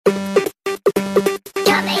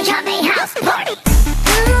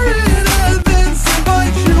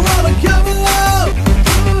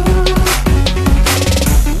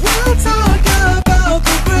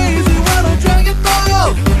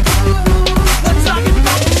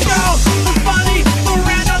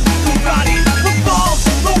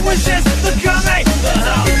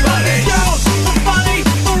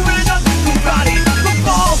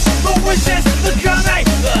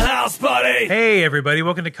everybody.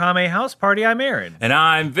 Welcome to Kame House Party. I'm Aaron. And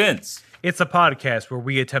I'm Vince. It's a podcast where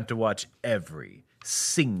we attempt to watch every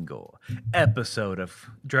single episode of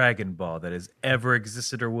Dragon Ball that has ever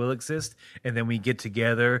existed or will exist, and then we get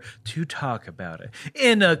together to talk about it.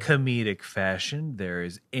 In a comedic fashion, there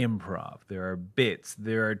is improv, there are bits,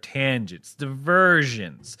 there are tangents,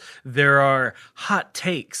 diversions, there are hot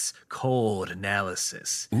takes, cold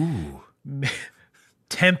analysis,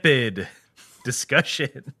 tepid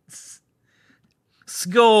discussions,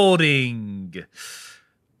 scolding,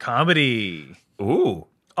 comedy. Ooh.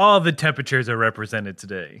 All the temperatures are represented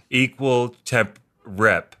today. Equal temp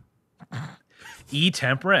rep.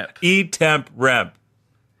 E-temp rep. E-temp rep.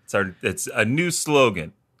 It's a new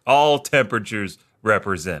slogan. All temperatures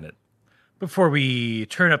represented. Before we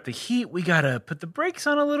turn up the heat, we gotta put the brakes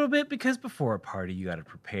on a little bit because before a party, you gotta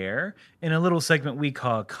prepare in a little segment we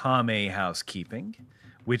call Kame Housekeeping,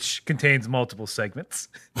 which contains multiple segments.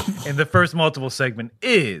 And the first multiple segment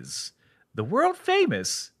is the world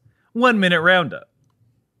famous 1 minute roundup.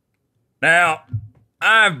 Now,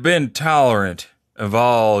 I've been tolerant of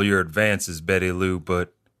all your advances, Betty Lou,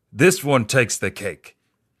 but this one takes the cake.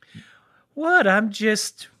 What? I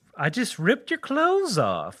just ripped your clothes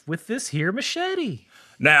off with this here machete.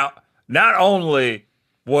 Now, not only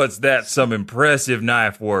was that some impressive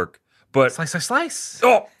knife work, but Slice.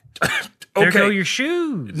 oh, okay. There go your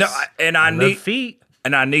shoes. No, I need feet.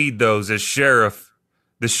 And I need those as sheriff.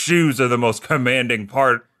 The shoes are the most commanding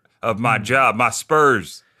part of my job. My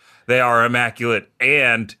spurs. They are immaculate,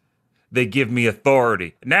 and they give me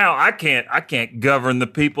authority. Now I can't govern the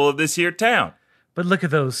people of this here town. But look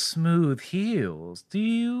at those smooth heels. Do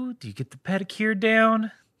you get the pedicure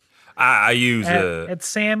down? I use at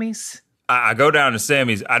Sammy's. I go down to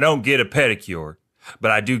Sammy's. I don't get a pedicure,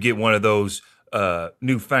 but I do get one of those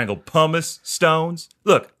newfangled pumice stones.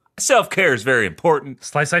 Look, self-care is very important.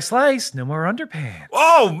 Slice. No more underpants.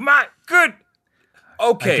 Oh my good.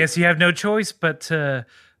 Okay. I guess you have no choice but to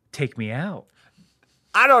take me out.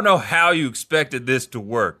 I don't know how you expected this to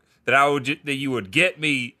work. That you would get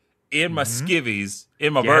me in my skivvies,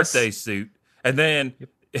 in my birthday suit, and then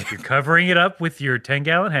You're covering it up with your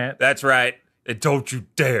 10-gallon hat. That's right. And don't you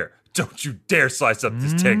dare slice up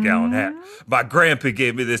this 10-gallon hat. My grandpa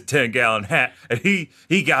gave me this 10-gallon hat, and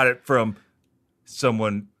he got it from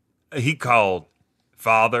someone he called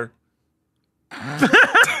father.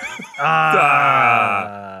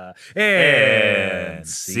 And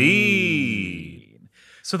scene.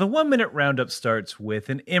 So the 1 minute roundup starts with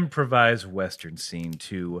an improvised Western scene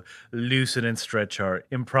to loosen and stretch our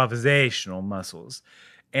improvisational muscles.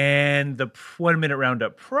 And the 1 minute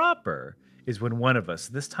roundup proper is when one of us,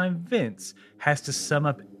 this time Vince, has to sum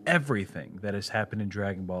up everything that has happened in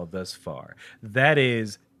Dragon Ball thus far. That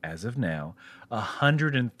is, as of now,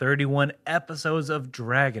 131 episodes of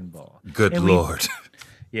Dragon Ball. Good Lord.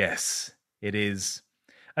 Yes, it is.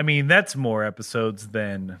 I mean, that's more episodes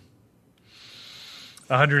than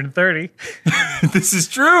 130. This is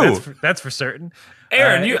true. That's for certain.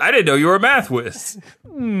 Aaron, I didn't know you were a math whiz.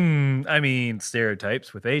 I mean,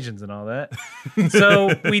 stereotypes with Asians and all that.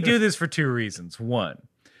 So we do this for two reasons. One,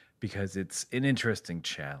 because it's an interesting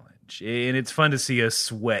challenge, and it's fun to see us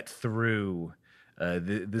sweat through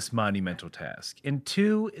this monumental task. And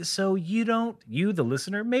two, so you, the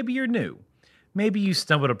listener, maybe you're new. Maybe you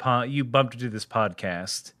bumped into this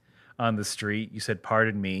podcast on the street. You said,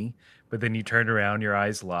 "Pardon me," but then you turned around, your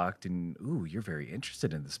eyes locked, and you're very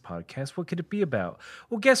interested in this podcast. What could it be about?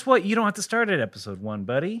 Well, guess what? You don't have to start at episode 1,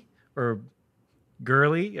 buddy, or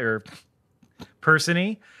girly, or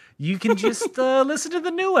persony. You can just listen to the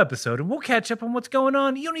new episode, and we'll catch up on what's going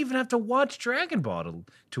on. You don't even have to watch Dragon Ball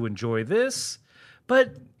to enjoy this,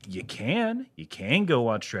 but you can. You can go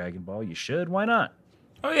watch Dragon Ball. You should. Why not?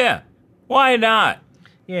 Oh, yeah. Why not?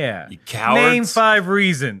 Yeah. You cowards. Name 5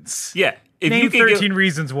 reasons. Yeah. Name 13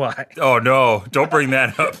 reasons why. Oh, no. Don't bring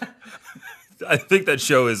that up. I think that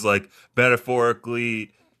show is like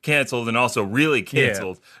metaphorically canceled and also really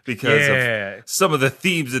canceled because of some of the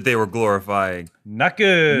themes that they were glorifying. Not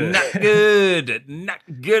good. Not good. Not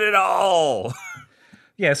good at all.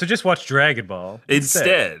 Yeah, so just watch Dragon Ball.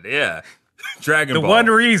 Instead, yeah. Dragon Ball. The one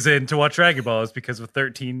reason to watch Dragon Ball is because of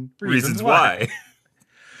 13 reasons why.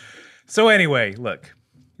 So anyway, look,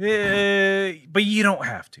 but you don't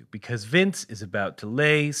have to, because Vince is about to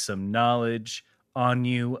lay some knowledge on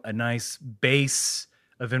you, a nice base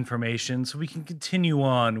of information, so we can continue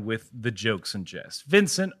on with the jokes and jests.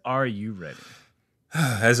 Vincent, are you ready?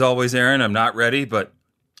 As always, Aaron, I'm not ready, but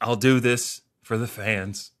I'll do this for the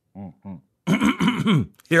fans.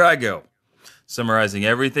 Here I go. Summarizing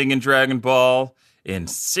everything in Dragon Ball in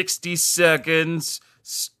 60 seconds,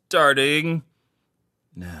 starting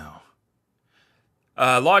now.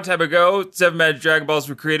 A long time ago, 7 Magic Dragon Balls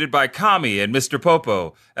were created by Kame and Mr.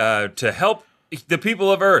 Popo to help the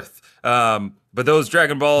people of Earth. But those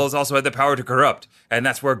Dragon Balls also had the power to corrupt, and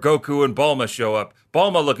that's where Goku and Bulma show up.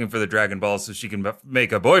 Bulma looking for the Dragon Balls so she can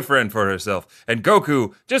make a boyfriend for herself, and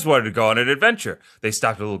Goku just wanted to go on an adventure. They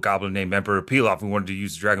stopped a little goblin named Emperor Pilaf who wanted to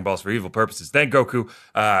use the Dragon Balls for evil purposes. Then Goku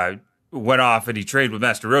went off and he trained with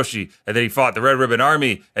Master Roshi, and then he fought the Red Ribbon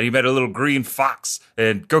Army, and he met a little green fox,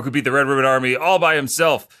 and Goku beat the Red Ribbon Army all by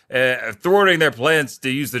himself, thwarting their plans to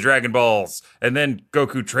use the Dragon Balls. And then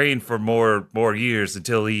Goku trained for more years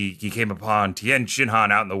until he came upon Tien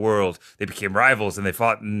Shinhan out in the world. They became rivals, and they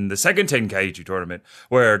fought in the second Tenkaichi tournament,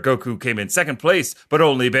 where Goku came in second place, but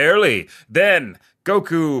only barely. Then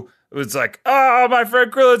Goku was like, "Oh, my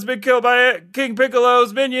friend Krillin's been killed by King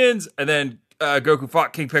Piccolo's minions," and then Goku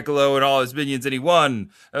fought King Piccolo and all his minions, and he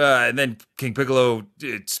won. And then King Piccolo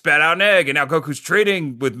spat out an egg, and now Goku's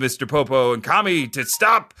trading with Mr. Popo and Kami to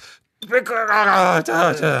stop Piccolo. Oh,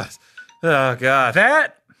 God.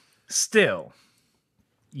 That, still,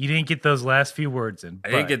 you didn't get those last few words in.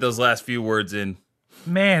 I didn't get those last few words in.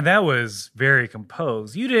 Man, that was very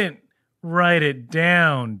composed. You didn't write it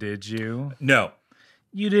down, did you? No.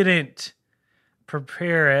 You didn't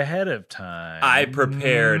prepare ahead of time. I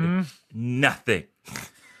prepared nothing.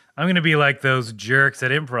 I'm going to be like those jerks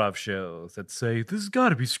at improv shows that say, this has got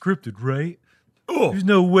to be scripted, right? Oh, there's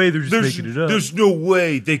no way they're just making it up. There's no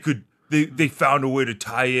way they could. They found a way to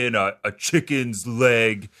tie in a chicken's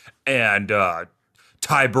leg and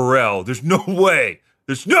Ty Burrell. There's no way.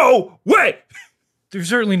 There's no way. They're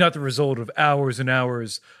certainly not the result of hours and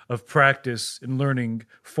hours of practice and learning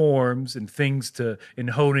forms and things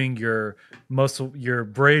and honing your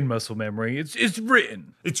brain muscle memory. It's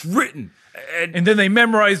written. It's written. And then they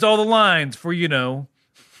memorized all the lines for, to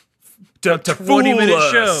 20-minute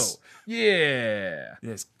fool show. us. Yeah.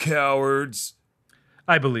 Yes, cowards.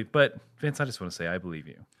 I believe, but Vince, I just want to say I believe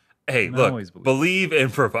you. Hey, And look, believe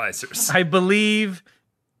improvisers. I believe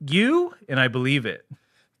you, and I believe it.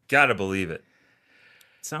 Gotta believe it.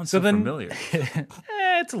 Sounds so familiar.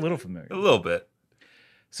 It's a little familiar. A little bit.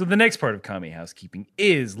 So the next part of Kame housekeeping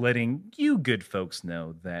is letting you good folks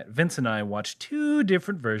know that Vince and I watched 2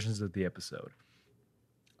 different versions of the episode.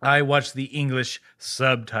 I watched the English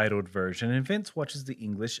subtitled version, and Vince watches the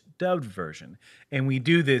English dubbed version. And we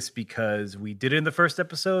do this because we did it in the first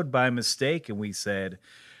episode by mistake, and we said,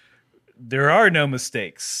 there are no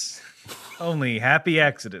mistakes. Only happy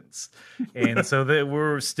accidents. And so that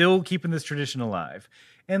we're still keeping this tradition alive.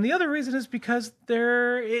 And the other reason is because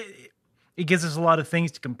it gives us a lot of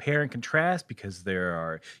things to compare and contrast, because there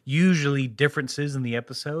are usually differences in the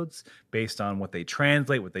episodes based on what they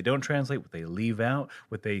translate, what they don't translate, what they leave out,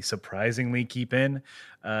 what they surprisingly keep in.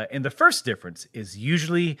 And the first difference is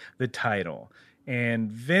usually the title. And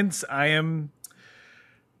Vince,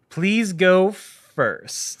 please go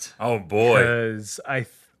first. Oh, boy. Because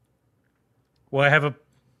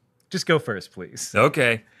just go first, please.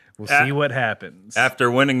 Okay. We'll see what happens.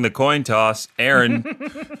 After winning the coin toss, Aaron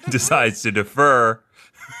decides to defer.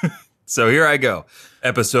 So here I go.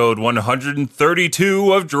 Episode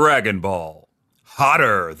 132 of Dragon Ball.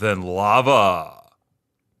 Hotter than lava.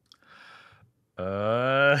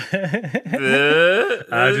 I'm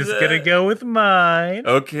just going to go with mine.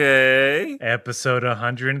 Okay. Episode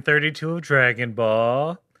 132 of Dragon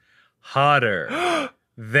Ball. Hotter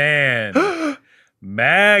than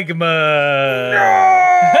magma. No!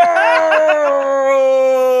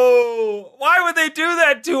 Why would they do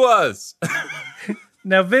that to us?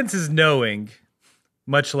 Now, Vince is knowing,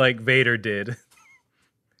 much like Vader did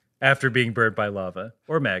after being burned by lava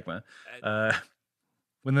or magma.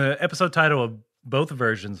 When the episode title of both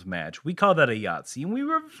versions match, we call that a Yahtzee, and we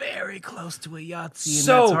were very close to a Yahtzee, and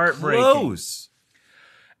that's heartbreaking. Close.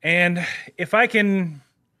 And if I can,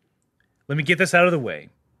 let me get this out of the way,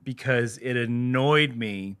 because it annoyed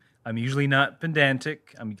me. I'm usually not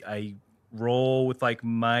pedantic. I roll with like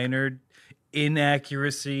minor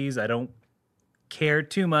inaccuracies. I don't care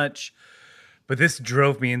too much, but this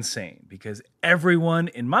drove me insane because everyone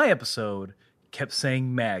in my episode kept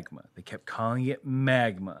saying magma. They kept calling it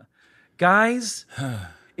magma. Guys,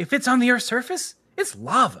 if it's on the Earth's surface, it's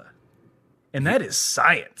lava. And that is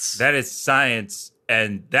science. That is science,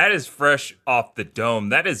 and that is fresh off the dome.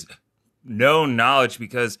 That is known knowledge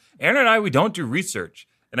because Aaron and I, we don't do research.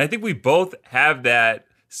 And I think we both have that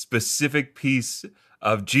specific piece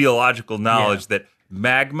of geological knowledge that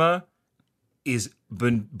magma is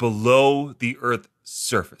below the Earth's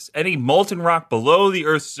surface. Any molten rock below the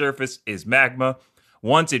Earth's surface is magma.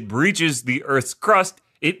 Once it breaches the Earth's crust,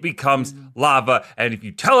 it becomes lava. And if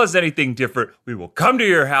you tell us anything different, we will come to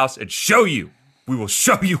your house and show you. We will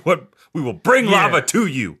show you We will bring Yeah. lava to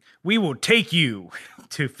you. We will take you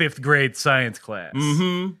to 5th grade science class.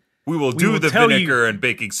 Mm-hmm. We will do will the tell vinegar you- and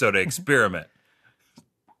baking soda experiment.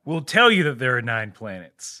 We'll tell you that there are 9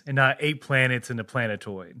 planets and not 8 planets and a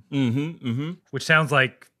planetoid. Mm-hmm. Mm-hmm. Which sounds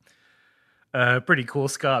like a pretty cool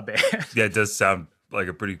ska band. Yeah, it does sound like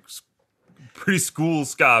a pretty school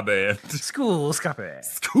ska band. School ska band.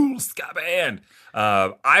 School ska band.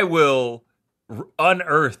 I will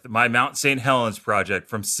unearth my Mount St. Helens project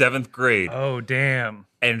from 7th grade Oh, damn.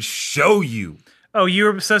 and show you. Oh, you were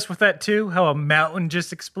obsessed with that too? How a mountain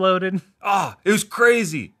just exploded? It was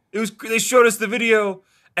crazy. They showed us the video,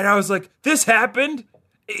 and I was like, "This happened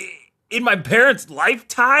in my parents'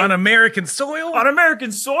 lifetime On American soil? on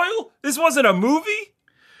American soil. This wasn't a movie."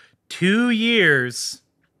 2 years.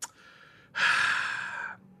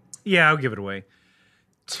 Yeah, I'll give it away.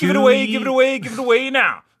 Give it away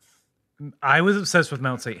now. I was obsessed with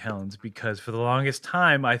Mount St. Helens because for the longest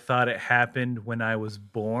time I thought it happened when I was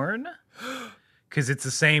born. Because it's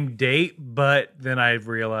the same date, but then I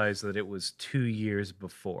realized that it was 2 years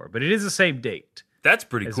before. But it is the same date That's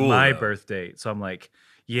pretty as cool. my though. birth date. So I'm like,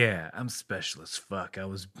 yeah, I'm special as fuck.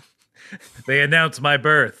 They announced my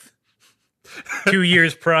birth 2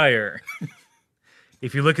 years prior.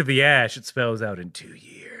 If you look at the ash, it spells out in 2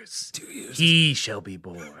 years. 2 years. He shall be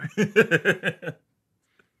born.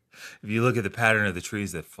 If you look at the pattern of the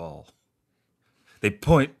trees that fall, they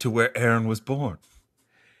point to where Aaron was born.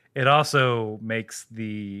 It also makes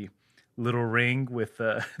the little ring with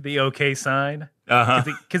the OK sign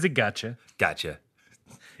because it gotcha. Gotcha.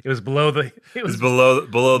 It was below the. It It's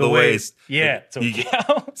below the waist. Yeah, so You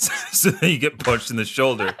get- so then you get punched in the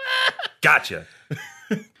shoulder. Gotcha.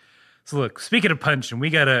 So look, speaking of punching,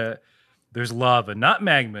 there's lava, not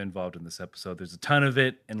magma involved in this episode. There's a ton of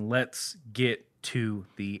it, and let's get to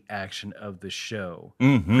the action of the show.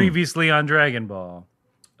 Mm-hmm. Previously on Dragon Ball,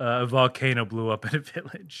 a volcano blew up in a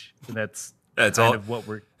village. And that's kind all. of what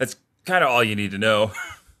we're... That's kind of all you need to know.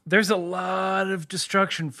 There's a lot of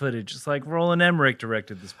destruction footage. It's like Roland Emmerich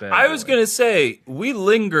directed this bad I was boy. gonna say we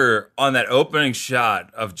linger on that opening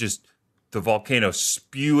shot of just the volcano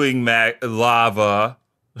spewing lava,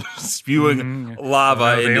 spewing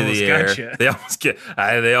lava Oh, they into almost the air. got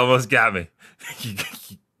ya. They almost got me.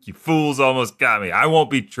 You fools almost got me. I won't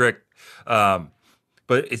be tricked. But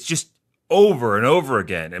it's just over and over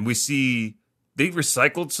again, and we see they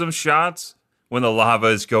recycled some shots when the lava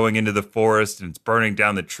is going into the forest and it's burning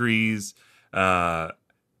down the trees.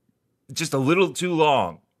 Just a little too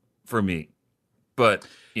long for me. But,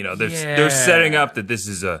 they're setting up that this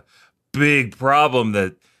is a big problem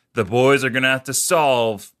that the boys are going to have to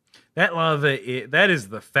solve. That lava, that is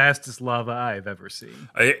the fastest lava I've ever seen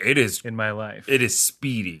It is in my life. It is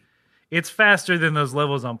speedy. It's faster than those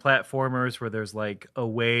levels on platformers where there's like a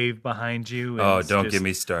wave behind you. And Oh, don't get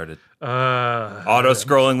me started. Uh,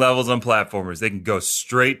 Auto-scrolling levels on platformers, they can go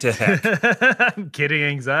straight to heck. I'm getting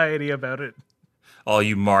anxiety about it. All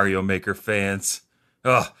you Mario Maker fans.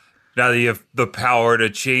 Oh, now that you have the power to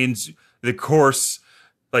change the course,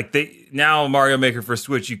 now Mario Maker for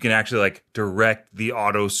Switch, you can actually direct the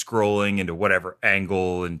auto-scrolling into whatever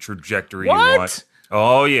angle and trajectory you want.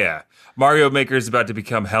 Oh yeah. Mario Maker is about to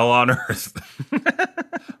become hell on earth.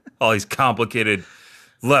 All these complicated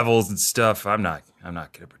levels and stuff. I'm not going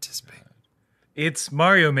to participate. It's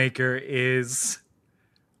Mario Maker is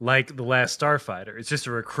like the last Starfighter. It's just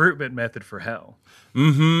a recruitment method for hell.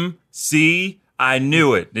 Mm-hmm. See, I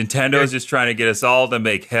knew it. Nintendo's just trying to get us all to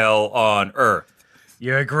make hell on earth.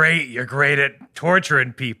 You're great at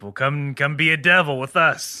torturing people. Come be a devil with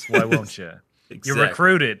us. Why won't you? Exactly. You're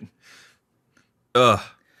recruited. Ugh.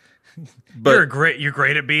 But You're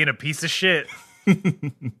great at being a piece of shit.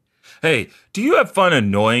 hey, do you have fun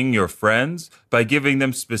annoying your friends by giving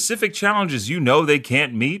them specific challenges you know they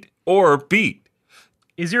can't meet or beat?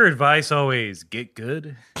 Is your advice always get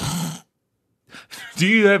good? Do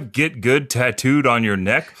you have get good tattooed on your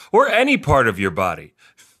neck or any part of your body?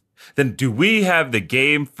 Then do we have the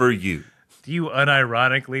game for you? Do you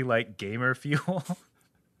unironically like gamer fuel?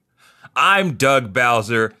 I'm Doug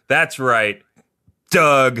Bowser. That's right.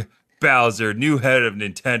 Doug Bowser, new head of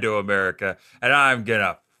Nintendo America, and I'm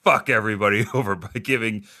gonna fuck everybody over by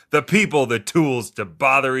giving the people the tools to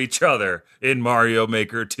bother each other in Mario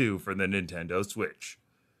Maker 2 for the Nintendo Switch.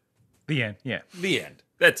 The end, yeah. The end.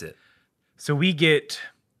 That's it. So we get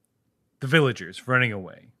the villagers running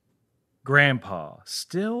away. Grandpa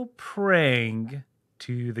still praying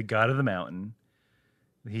to the god of the mountain.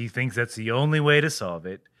 He thinks that's the only way to solve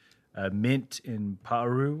it. Mint and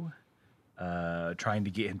Paru trying to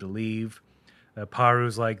get him to leave.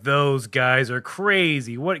 Paru's like, those guys are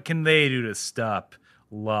crazy. What can they do to stop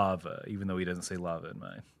lava? Even though he doesn't say lava in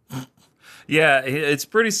mine. Yeah, it's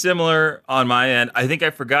pretty similar on my end. I think I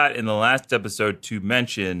forgot in the last episode to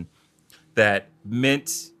mention that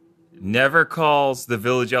Mint never calls the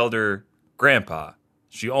village elder grandpa.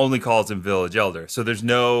 She only calls him village elder. So there's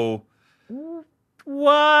no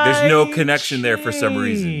connection there for some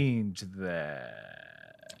reason. Change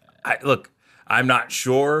that. I'm not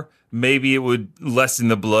sure. Maybe it would lessen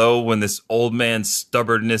the blow when this old man's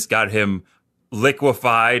stubbornness got him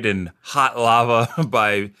liquefied in hot lava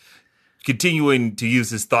by continuing to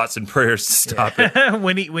use his thoughts and prayers to stop it.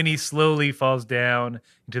 when he slowly falls down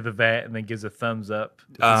into the vat and then gives a thumbs up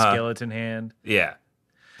to the skeleton hand. Yeah.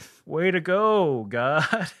 Way to go, God.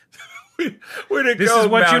 Way to This go, is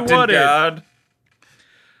what you Mountain wanted. God.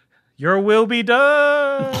 Your will be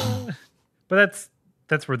done. But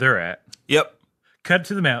that's where they're at. Yep. Cut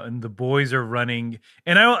to the mountain. The boys are running.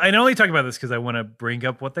 And I only talk about this because I want to bring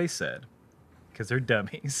up what they said. Because they're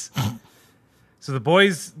dummies. So the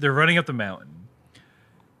boys, they're running up the mountain.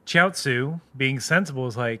 Chiaotzu, being sensible,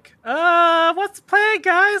 is like, what's the plan,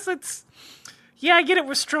 guys? Yeah, I get it,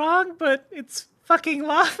 we're strong, but it's fucking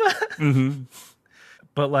lava. Mm-hmm.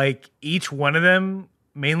 But like each one of them,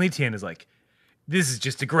 mainly Tien, is like, this is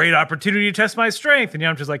just a great opportunity to test my strength. And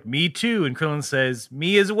Yamcha's like, me too. And Krillin says,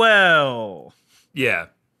 me as well. Yeah.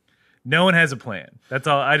 No one has a plan. That's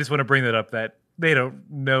all. I just want to bring that up, that they don't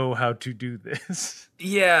know how to do this.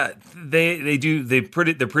 Yeah, they do. They're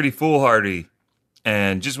pretty foolhardy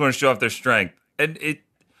and just want to show off their strength. And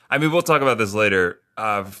we'll talk about this later.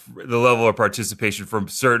 The level of participation from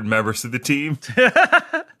certain members of the team.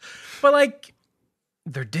 But like,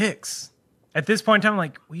 they're dicks. At this point in time, I'm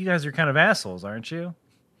like, well, you guys are kind of assholes, aren't you?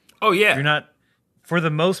 Oh, yeah. You're not, for the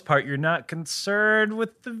most part, you're not concerned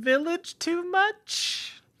with the village too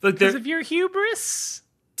much because of your hubris.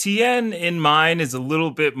 Tien in mine is a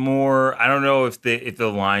little bit more, I don't know if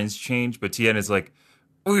the lines change, but Tien is like,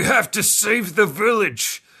 we have to save the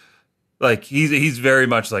village. Like, he's very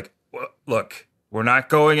much like, look, we're not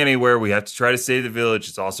going anywhere. We have to try to save the village.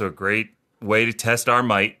 It's also a great way to test our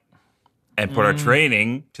might and put our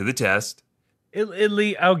training to the test.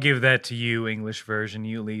 I'll give that to you, English version.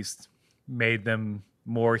 You at least made them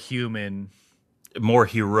more human. More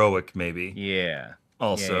heroic, maybe. Yeah.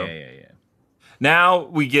 Also. Yeah. Now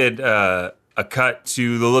we get a cut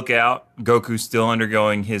to the lookout. Goku's still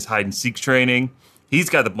undergoing his hide-and-seek training. He's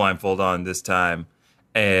got the blindfold on this time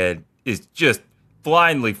and is just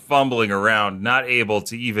blindly fumbling around, not able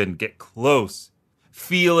to even get close,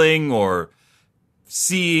 feeling or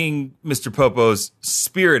seeing Mr. Popo's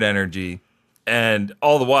spirit energy. And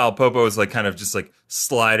all the while, Popo is like kind of just like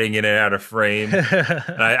sliding in and out of frame.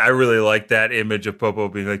 And I really like that image of Popo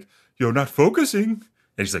being like, you're not focusing. And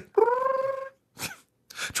he's like,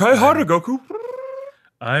 try harder, Goku.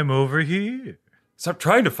 I'm over here. Stop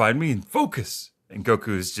trying to find me and focus. And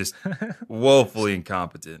Goku is just woefully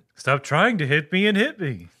incompetent. Stop trying to hit me and hit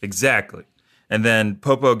me. Exactly. And then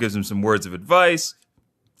Popo gives him some words of advice.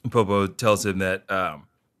 And Popo tells him that,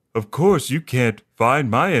 of course, you can't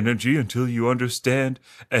find my energy until you understand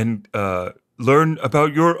and learn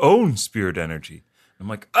about your own spirit energy. I'm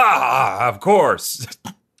like, of course.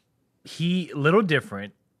 Little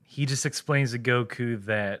different. He just explains to Goku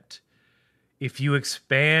that if you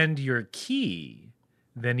expand your ki,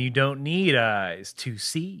 then you don't need eyes to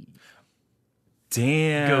see.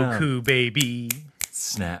 Damn. Goku, baby.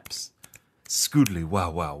 Snaps. Scoodly,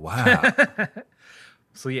 wow.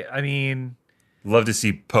 So, yeah, I mean, Love to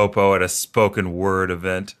see Popo at a spoken word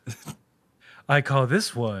event. I call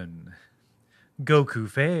this one Goku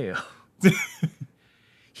Fail.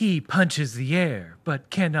 He punches the air, but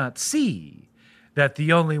cannot see that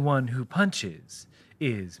the only one who punches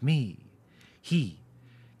is me. He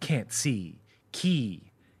can't see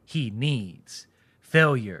ki he needs.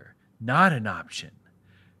 Failure, not an option.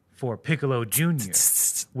 For Piccolo Jr.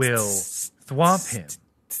 will thwomp him.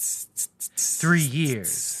 3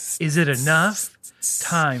 years. Is it enough?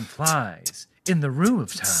 Time flies in the room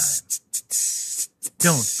of time.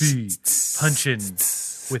 Don't be punching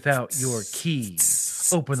without your key.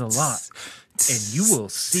 Open the lock and you will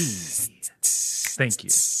see. Thank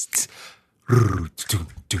you.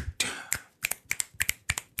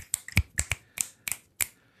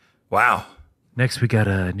 Wow. Next, we got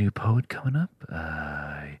a new poet coming up.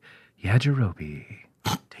 Yajirobe.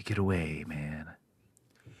 Take it away, man.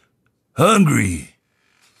 Hungry.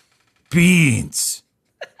 Beans.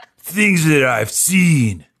 Things that I've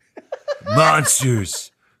seen.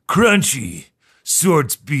 Monsters. Crunchy.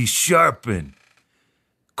 Swords be sharpened.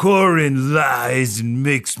 Corin lies and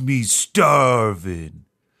makes me starving.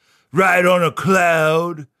 Ride on a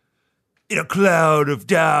cloud. In a cloud of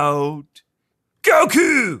doubt.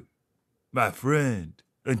 Goku! My friend.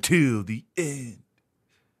 until the end.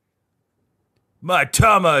 My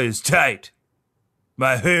tama is tight.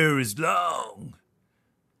 My hair is long.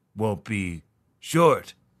 Won't be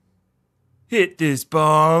short. Hit this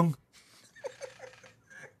bong.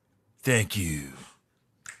 Thank you.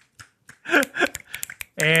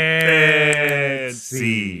 And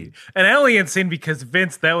scene. And I only had scene because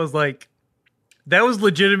Vince, that was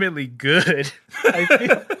legitimately good.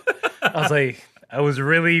 I was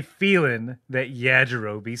really feeling that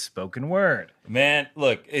Yajirobe spoken word. Man,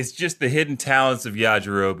 look, it's just the hidden talents of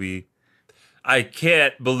Yajirobe. I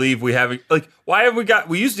can't believe we haven't, why have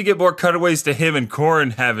we used to get more cutaways to him and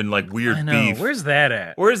Korrin having, weird beef. Where's that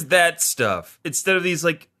at? Where's that stuff? Instead of these,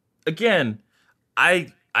 again,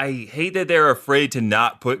 I hate that they're afraid to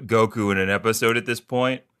not put Goku in an episode at this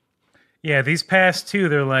point. Yeah, these past two,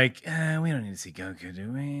 they're like, we don't need to see Goku,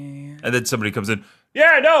 do we? And then somebody comes in,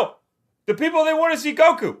 yeah, no, the people they want to see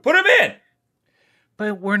Goku, put him in.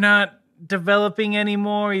 But we're not developing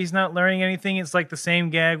anymore. He's not learning anything. It's like the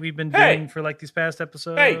same gag we've been doing for these past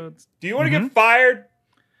episodes. Hey, do you want to get fired?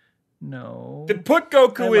 No. Then put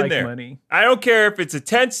Goku in there. Money. I don't care if it's a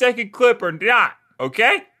 10-second clip or not,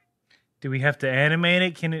 okay? Do we have to animate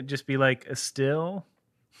it? Can it just be a still?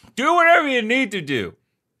 Do whatever you need to do.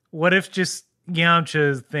 What if just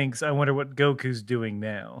Yamcha thinks, I wonder what Goku's doing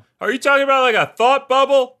now? Are you talking about a thought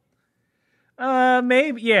bubble?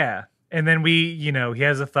 Maybe, yeah. And then he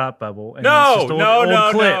has a thought bubble. And No, it's just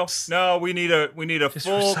old clips. No, we need a just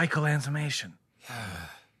full recycle animation.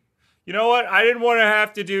 You know what? I didn't want to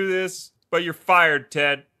have to do this, but you're fired,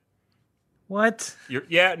 Ted. What? You're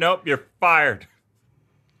fired.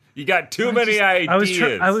 You got too many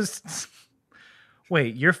ideas.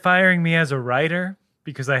 Wait, you're firing me as a writer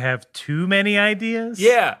because I have too many ideas?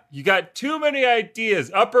 Yeah, you got too many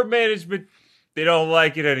ideas. Upper management, they don't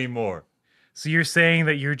like it anymore. So you're saying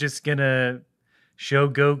that you're just gonna show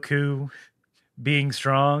Goku being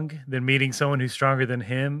strong, then meeting someone who's stronger than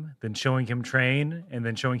him, then showing him train, and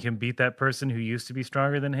then showing him beat that person who used to be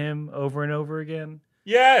stronger than him over and over again?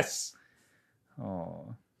 Yes.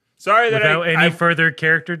 Oh. Sorry that without any further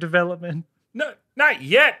character development? No, not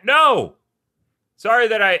yet. No. Sorry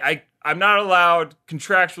that I'm not allowed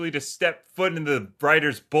contractually to step foot in the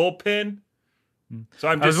writer's bullpen. So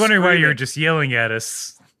I was wondering why you were just yelling at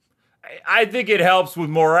us. I think it helps with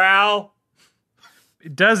morale.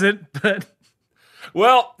 It doesn't, but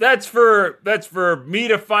well, that's for me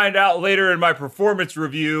to find out later in my performance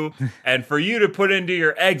review, and for you to put into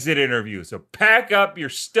your exit interview. So pack up your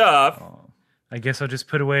stuff. Oh, I guess I'll just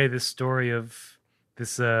put away this story of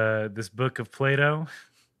this book of Plato.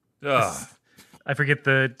 I forget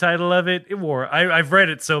the title of it. I've read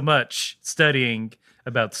it so much studying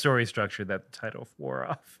about story structure that the title wore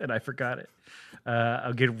off, and I forgot it.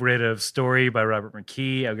 I'll get rid of Story by Robert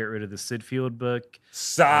McKee. I'll get rid of the Sid Field book.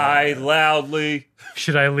 Sigh loudly.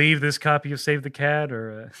 Should I leave this copy of Save the Cat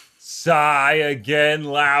or sigh again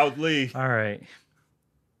loudly? All right.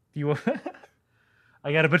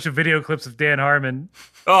 I got a bunch of video clips of Dan Harmon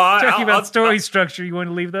talking about story structure. You want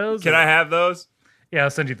to leave those? Can I have those? Yeah, I'll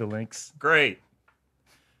send you the links. Great.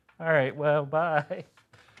 All right. Well, bye.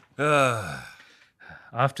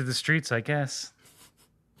 Off to the streets, I guess.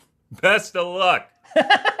 Best of luck.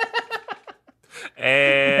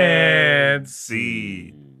 and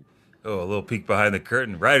see. Oh, a little peek behind the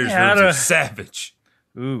curtain. Writers' rooms are savage.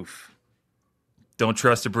 Oof. Don't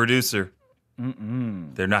trust a producer.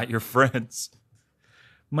 They're not your friends.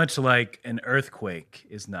 Much like an earthquake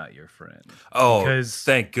is not your friend. Oh, because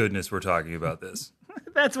thank goodness we're talking about this.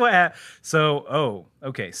 That's what happened.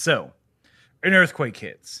 Okay. So, an earthquake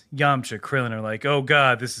hits. Yamcha, Krillin are like, oh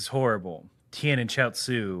god, this is horrible. Tien and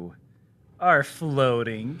Chiaotzu are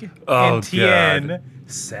floating. Oh, and Tien, god.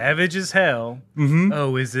 Savage as hell. Mm-hmm.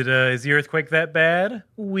 Oh, is the earthquake that bad?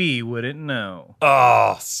 We wouldn't know.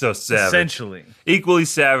 Oh, so savage. Essentially. Equally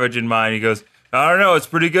savage in mine. He goes, I don't know, it's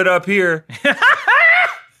pretty good up here.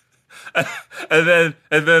 and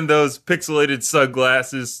then those pixelated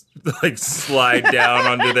sunglasses slide down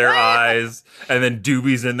onto their eyes, and then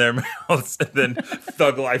doobies in their mouths, and then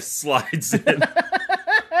Thug Life slides in.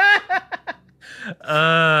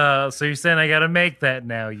 So you're saying I gotta make that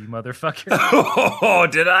now, you motherfucker? Oh,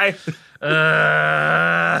 did I?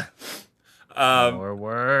 More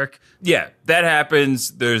work. Yeah, that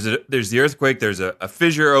happens. There's the earthquake. There's a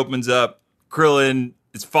fissure opens up. Krillin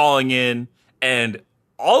is falling in, and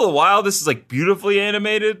all the while, this is beautifully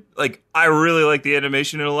animated. I really like the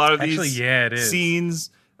animation in a lot of these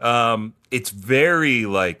scenes. It's very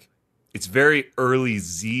early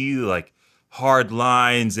Z, hard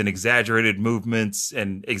lines and exaggerated movements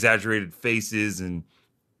and exaggerated faces, and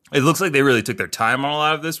It looks like they really took their time on a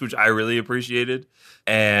lot of this, which I really appreciated.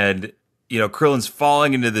 And, Krillin's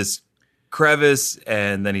falling into this crevice,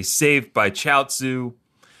 and then he's saved by Chiaotzu.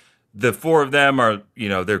 The four of them are,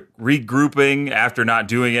 they're regrouping after not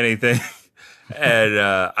doing anything.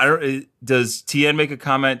 And does Tien make a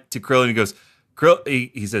comment to Krillin? He goes,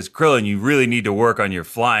 he says, Krillin, you really need to work on your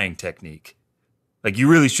flying technique. Like, you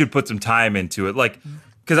really should put some time into it. Like,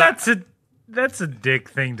 because that's a dick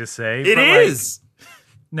thing to say. It is.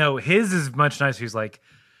 No, his is much nicer. He's like,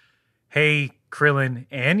 hey, Krillin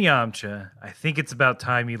and Yamcha, I think it's about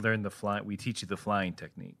time you learn we teach you the flying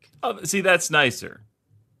technique. Oh, see, that's nicer.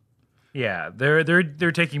 Yeah,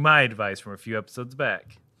 they're taking my advice from a few episodes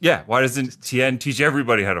back. Yeah, why doesn't Tien teach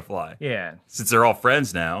everybody how to fly? Yeah. Since they're all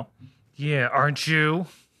friends now. Yeah, aren't you?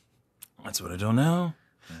 That's what I don't know.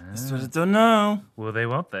 That's what I don't know. Will they,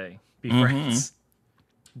 won't they? Be friends.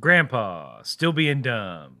 Grandpa, still being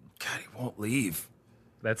dumb. God, he won't leave.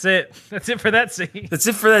 That's it. That's it for that scene. That's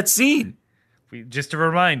it for that scene. Just to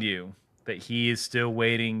remind you that he is still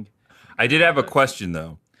waiting. I did have a question,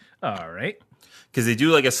 though. All right. Because they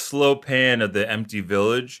do like a slow pan of the empty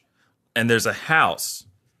village, and there's a house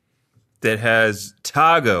that has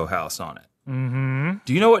Tago House on it. Mm-hmm.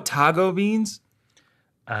 Do you know what Tago means?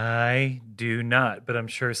 I do not, but I'm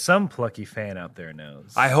sure some plucky fan out there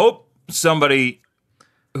knows. I hope somebody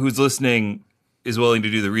who's listening is willing to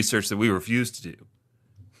do the research that we refuse to do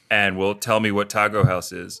and will tell me what Tago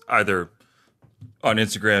House is, either on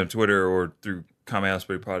Instagram, Twitter, or through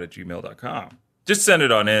kamehousepartypod@gmail.com. Just send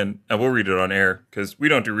it on in, and we'll read it on air, because we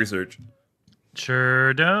don't do research.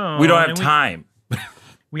 Sure don't. We don't have time.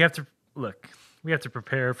 We have to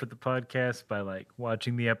prepare for the podcast by, like,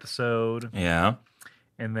 watching the episode. Yeah.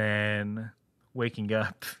 And then waking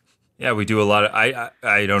up. Yeah, we do a lot of, I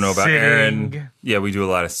don't know about sitting. Aaron. Yeah, we do a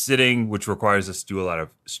lot of sitting, which requires us to do a lot of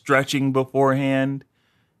stretching beforehand.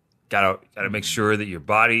 Gotta make sure that your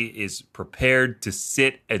body is prepared to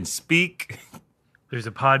sit and speak. There's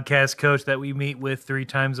a podcast coach that we meet with 3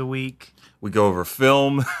 times a week. We go over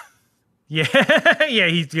film. Yeah, yeah,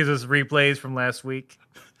 he gives us replays from last week.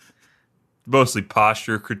 Mostly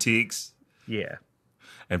posture critiques. Yeah.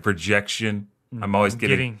 And projection. I'm always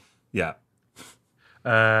getting yeah.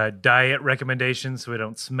 Diet recommendations so I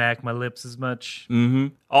don't smack my lips as much.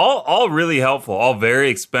 Mm-hmm. All really helpful. All very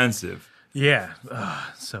expensive. Yeah.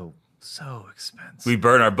 So expensive. We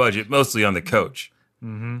burn our budget mostly on the coach.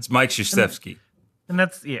 Mm-hmm. It's Mike Krzyzewski. And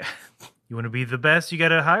that's, yeah. You want to be the best, you got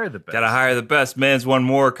to hire the best. Got to hire the best. Man's won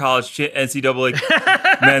more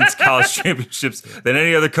NCAA men's college championships than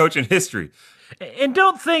any other coach in history. And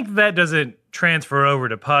don't think that doesn't transfer over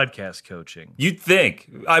to podcast coaching. You'd think.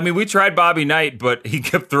 I mean, we tried Bobby Knight, but he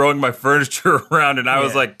kept throwing my furniture around, and I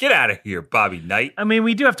was like, get out of here, Bobby Knight. I mean,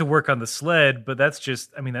 we do have to work on the sled, but that's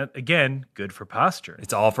just, I mean, that, again, good for posture.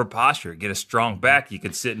 It's all for posture. Get a strong back. You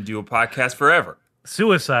can sit and do a podcast forever.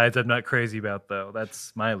 Suicides, I'm not crazy about, though.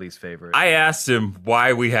 That's my least favorite. I asked him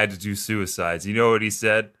why we had to do suicides. You know what he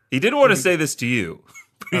said? He didn't want to say this to you,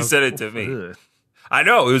 but he said it to me. Ugh. I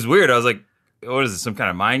know. It was weird. I was like, what is this, some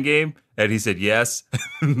kind of mind game? And he said yes.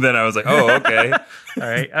 Then I was like, oh, okay. All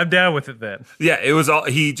right, I'm down with it then. Yeah, it was all,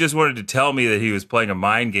 he just wanted to tell me that he was playing a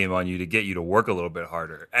mind game on you to get you to work a little bit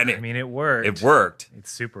harder. And it worked. It worked. It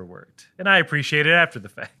super worked. And I appreciate it after the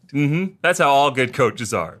fact. Mm-hmm. That's how all good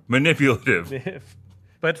coaches are. Manipulative.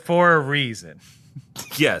 But for a reason.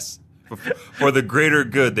 Yes. For the greater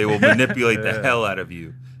good, they will manipulate the hell out of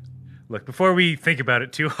you. Look, before we think about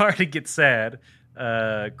it too hard and get sad,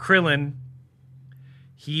 Krillin,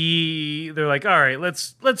 they're like, all right,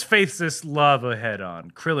 let's face this lava head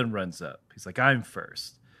on. Krillin runs up. He's like, I'm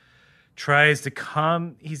first.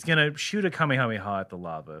 He's gonna shoot a Kamehameha at the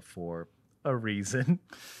lava for a reason.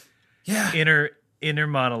 Yeah. Inner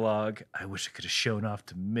monologue. I wish I could have shown off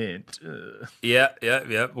to Mint. Yeah.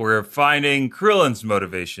 We're finding Krillin's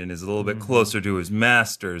motivation is a little bit closer to his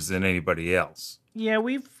master's than anybody else. Yeah,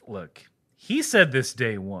 look, he said this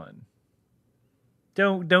day one.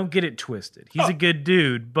 Don't get it twisted. He's a good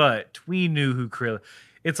dude, but we knew who Krillin.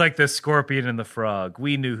 It's like the scorpion and the frog.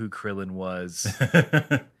 We knew who Krillin was.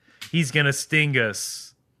 He's gonna sting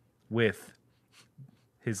us with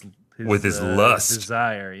his lust,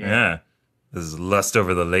 desire. Yeah. His lust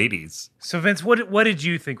over the ladies. So Vince, what did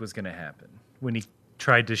you think was gonna happen when he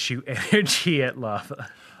tried to shoot energy at lava?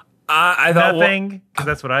 I thought nothing, because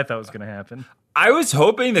that's what I thought was gonna happen. I was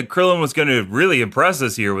hoping that Krillin was going to really impress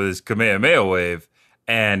us here with his Kamehameha wave.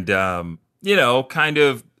 And, kind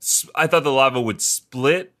of, I thought the lava would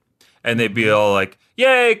split and they'd be all like,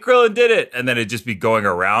 yay, Krillin did it. And then it'd just be going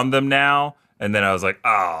around them now. And then I was like,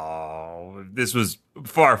 oh, this was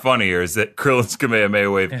far funnier, is that Krillin's Kamehameha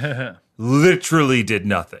wave literally did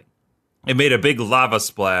nothing. It made a big lava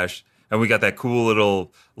splash, and we got that cool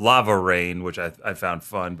little lava rain, which I found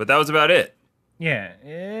fun. But that was about it. Yeah,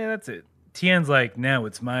 that's it. Tien's like, now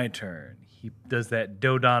it's my turn. He does that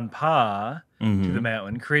Dodon Pa to the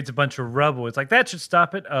mountain, creates a bunch of rubble. It's like, that should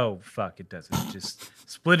stop it. Oh, fuck, it doesn't. It just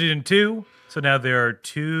split it in two. So now there are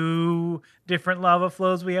two different lava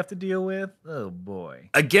flows we have to deal with. Oh,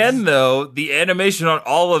 boy. Again, though, the animation on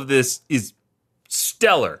all of this is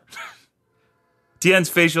stellar. Tien's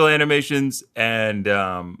facial animations and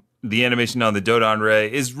the animation on the Dodon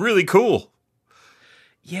Ray is really cool.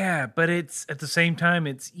 Yeah, but it's at the same time,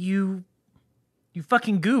 it's you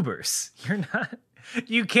fucking goobers.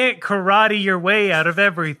 You can't karate your way out of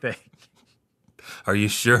everything. Are you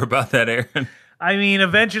sure about that, Aaron? I mean,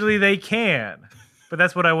 eventually they can, but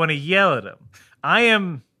that's what I want to yell at them. I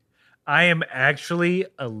am actually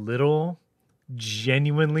a little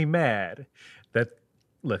genuinely mad that,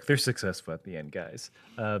 look, they're successful at the end, guys.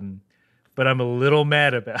 But I'm a little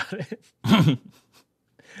mad about it.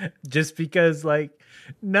 Just because, like,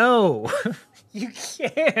 no, you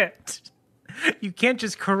can't. You can't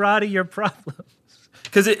just karate your problems.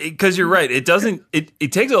 Because you're right. It doesn't.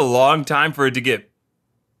 It takes a long time for it to get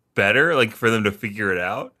better, like for them to figure it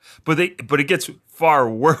out. But it gets far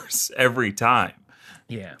worse every time.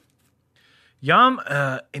 Yeah.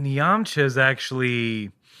 And Yamcha's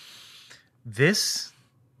actually this.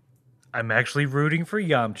 I'm actually rooting for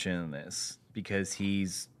Yamcha in this because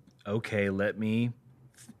he's okay. Let me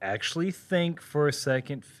actually think for a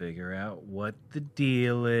second, figure out what the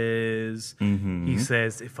deal is. He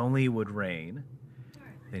says, if only it would rain.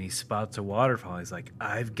 Then he spots a waterfall. He's like,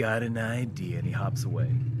 I've got an idea. And he hops away.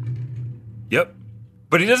 Yep.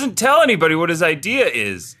 But he doesn't tell anybody what his idea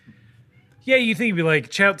is. Yeah, you think he'd be like,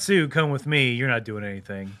 Chiaotzu, come with me. You're not doing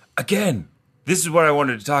anything. Again, this is what I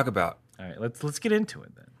wanted to talk about. All right, let's get into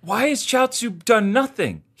it then. Why has Chiaotzu done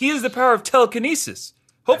nothing? He has the power of telekinesis.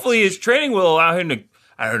 Hopefully his training will allow him to,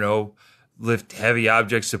 I don't know, lift heavy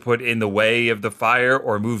objects to put in the way of the fire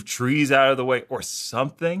or move trees out of the way or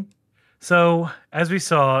something. So, as we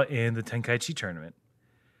saw in the Tenkaichi tournament,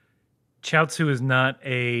 Chiaotzu is not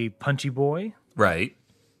a punchy boy. Right.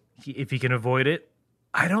 If he can avoid it,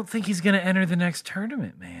 I don't think he's going to enter the next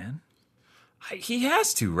tournament, man. He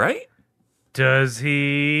has to, right? Does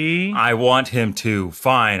he? I want him to.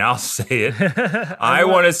 Fine, I'll say it. I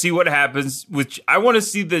want to see what happens. I want to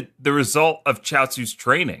see the result of Chiaotzu's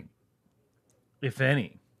training. If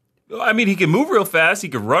any. I mean, he can move real fast. He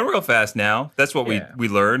can run real fast now. That's what we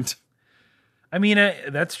learned. I mean,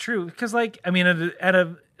 that's true. Because, like, I mean,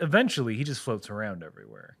 eventually he just floats around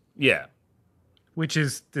everywhere. Yeah. Which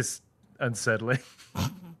is this unsettling.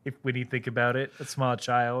 When you think about it, a small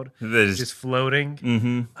child just floating.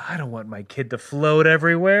 Mm-hmm. I don't want my kid to float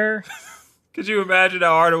everywhere. Could you imagine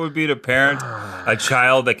how hard it would be to parent a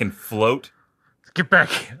child that can float? Get back.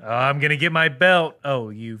 Oh, I'm going to get my belt. Oh,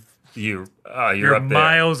 you're up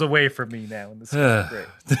miles away from me now. This is great.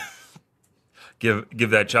 Give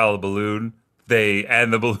that child a balloon. The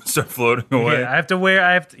balloon start floating away.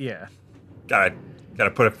 Yeah,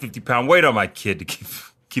 Gotta put a 50-pound weight on my kid to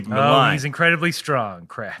keep him in line. He's incredibly strong.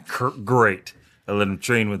 Crap. Great. I let him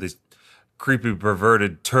train with his creepy,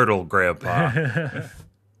 perverted turtle grandpa.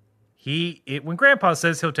 When Grandpa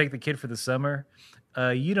says he'll take the kid for the summer,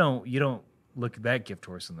 you don't look at that gift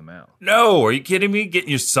horse in the mouth. No, are you kidding me? Getting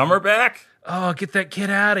your summer back? Oh, get that kid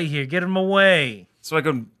out of here. Get him away. So I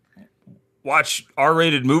can watch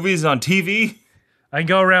R-rated movies on TV? I can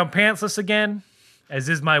go around pantsless again, as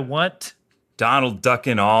is my want. Donald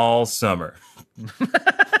ducking all summer.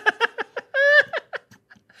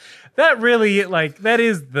 That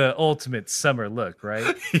is the ultimate summer look,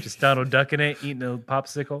 right? Just Donald ducking it, eating a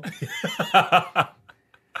popsicle.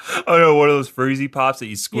 Oh no, one of those freezy pops that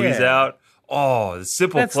you squeeze out. Oh, the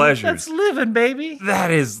simple pleasures. That's living, baby.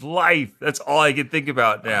 That is life. That's all I can think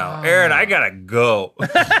about now. Aaron, I gotta go.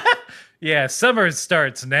 Yeah, summer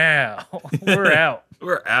starts now. We're out.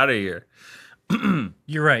 We're out of here.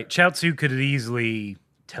 You're right. Chiaotzu could easily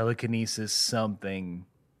telekinesis something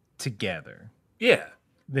together. Yeah.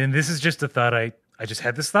 Then this is just a thought. I just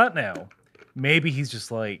had this thought now. Maybe he's just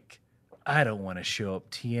like, I don't want to show up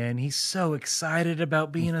Tien. He's so excited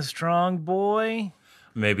about being a strong boy.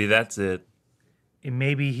 Maybe that's it. And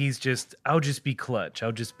maybe I'll just be clutch.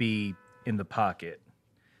 I'll just be in the pocket.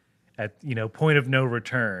 At, point of no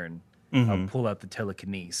return, I'll pull out the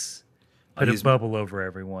telekinesis. Put a bubble over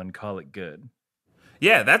everyone. Call it good.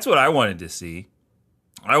 Yeah, that's what I wanted to see.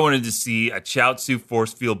 I wanted to see a Chiaotzu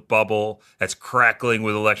force field bubble that's crackling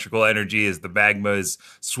with electrical energy as the magma is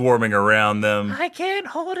swarming around them. I can't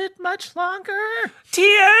hold it much longer.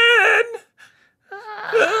 Tien!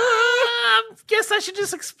 Guess I should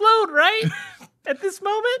just explode, right? At this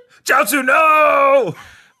moment? Chiaotzu, no!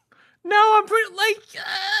 No, I'm pretty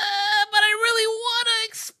but I really want to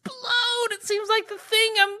explode. It seems like the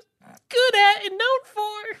thing I'm good at and known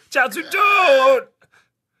for. Chiaotzu, don't!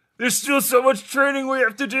 There's still so much training we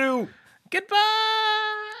have to do. Goodbye.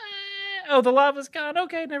 Oh, the lava's gone.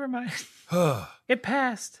 Okay, never mind. It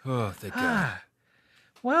passed. Oh, thank God.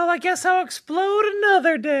 Well, I guess I'll explode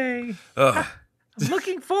another day. I'm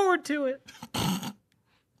looking forward to it.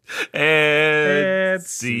 And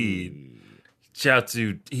scene.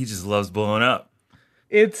 Chiaotzu, he just loves blowing up.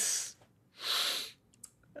 It's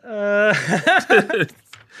look, I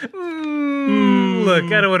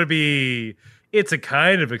don't want to be. It's a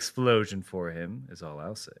kind of explosion for him, is all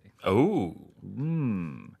I'll say. Oh.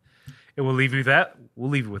 And we'll leave you that. We'll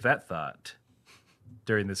leave you with that thought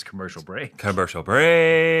during this commercial break. Commercial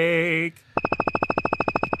break.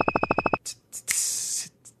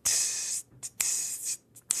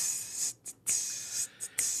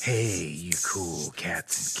 Hey, you cool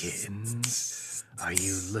cats and kittens. Are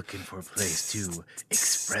you looking for a place to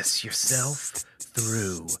express yourself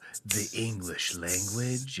through the English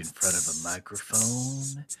language in front of a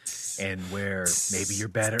microphone? And where maybe you're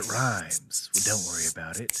bad at rhymes? Well, don't worry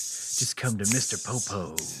about it. Just come to Mr.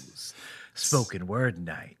 Popo's spoken word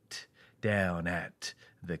night down at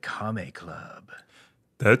the Kame Club.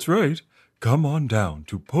 That's right. Come on down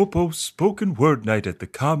to Popo's Spoken Word Night at the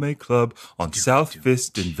Kame Club on South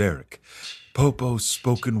Fifth and Varick. Popo's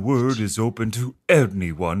Spoken Word is open to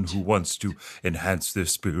anyone who wants to enhance their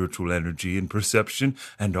spiritual energy and perception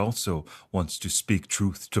and also wants to speak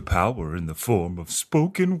truth to power in the form of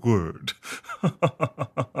spoken word.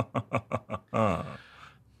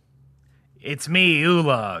 It's me,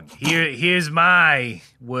 Oolong. Here's my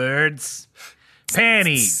words.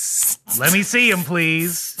 Panties. Let me see them,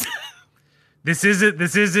 please. This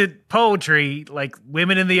isn't poetry. Like,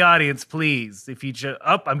 women in the audience, please. If you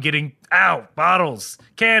I'm getting bottles,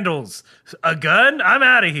 candles, a gun. I'm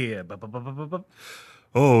out of here.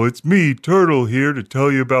 Oh, it's me, Turtle, here to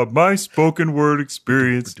tell you about my spoken word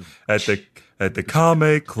experience at the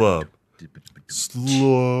Kame Club.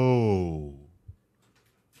 Slow,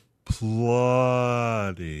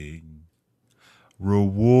 plodding,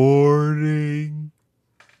 rewarding,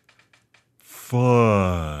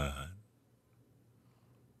 fun.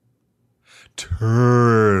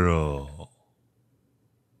 Turtle.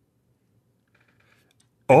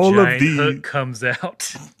 All of these hook comes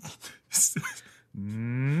out.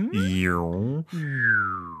 No.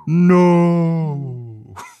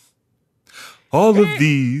 All of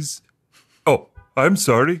these. Oh, I'm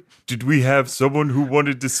sorry. Did we have someone who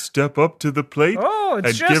wanted to step up to the plate? Oh, it's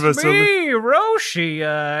and just give us me, Roshi.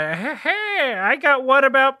 Hey, I got one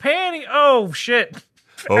about panty. Oh, shit.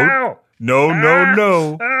 Oh, Ow.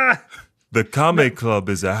 No. The Kame Club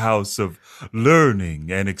is a house of learning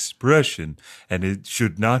and expression, and it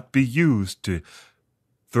should not be used to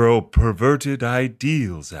throw perverted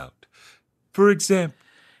ideals out. For example,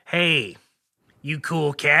 hey, you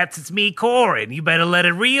cool cats, it's me, Corin. You better let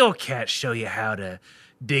a real cat show you how to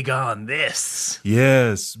dig on this.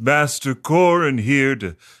 yes, Master Corin here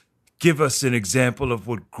to give us an example of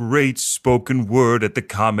what great spoken word at the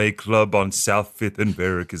Kame Club on South Fifth and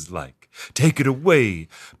Varick is like. Take it away,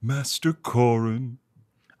 Master Corin.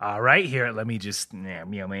 All right, here, let me just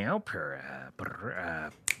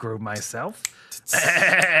groove myself.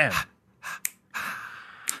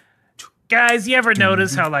 Guys, you ever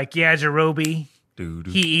notice how, like, Yajirobe,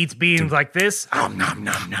 he eats beans like this? Nom, nom,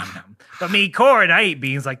 nom, nom. But me, Corin, I eat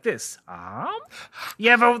beans like this. You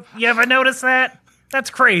ever notice that? That's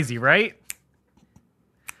crazy, right?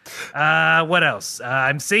 What else?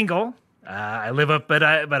 I'm single. I live up, but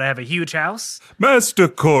I have a huge house. Master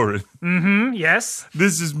Corin. Yes.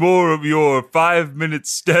 This is more of your 5-minute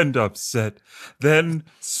stand-up set than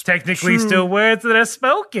technically still words that are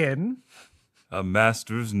spoken. A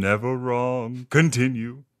master's never wrong.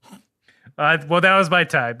 Continue. Well, that was my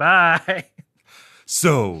time. Bye.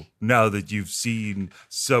 So, now that you've seen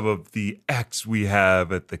some of the acts we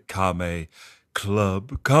have at the Kame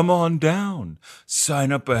Club, come on down.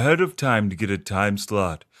 Sign up ahead of time to get a time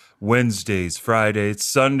slot. Wednesdays, Fridays,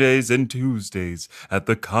 Sundays, and Tuesdays at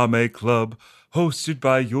the Kame Club, hosted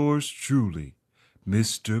by yours truly,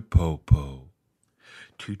 Mr. Popo.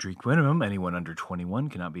 2 drink minimum. Anyone under 21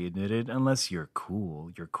 cannot be admitted unless you're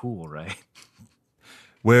cool. You're cool, right?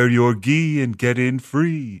 Wear your gi and get in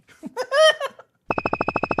free.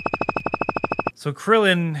 So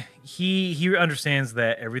Krillin, he understands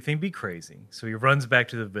that everything be crazy. So he runs back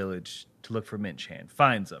to the village to look for Minchan,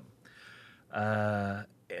 finds him.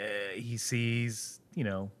 He sees,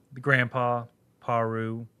 the grandpa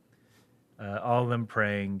Paru, all of them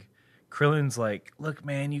praying. Krillin's like, look,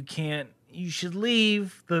 man, you should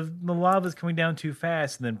leave. The lava's coming down too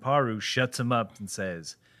fast. And then Paru shuts him up and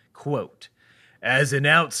says, quote, as an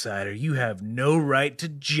outsider, you have no right to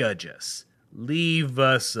judge us. Leave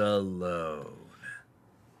us alone.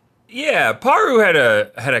 Yeah, Paru had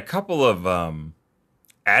a couple of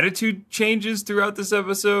attitude changes throughout this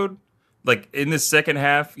episode. Like in the second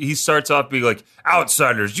half, he starts off being like,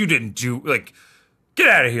 outsiders, you didn't do, like, get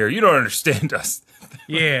out of here. You don't understand us.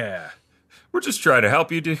 Yeah. We're just trying to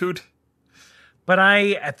help you, dude. But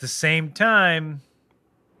at the same time,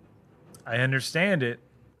 I understand it.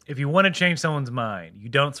 If you want to change someone's mind, you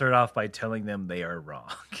don't start off by telling them they are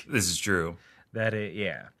wrong. This is true. That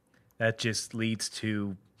just leads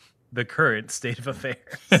to the current state of affairs.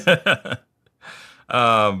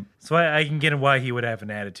 So I can get why he would have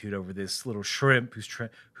an attitude over this little shrimp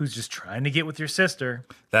who's just trying to get with your sister.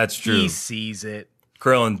 That's true. He sees it.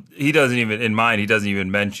 Krillin, he doesn't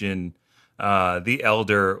even mention the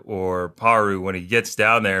Elder or Paru when he gets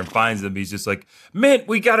down there and finds them. He's just like, Mint,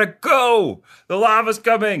 we gotta go. The lava's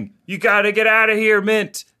coming. You gotta get out of here,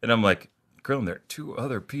 Mint. And I'm like, Krillin, there are two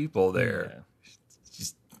other people there.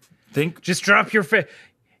 Yeah. Just drop your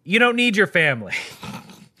you don't need your family.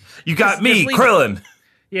 You got me, Krillin.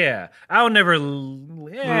 Yeah, I'll never.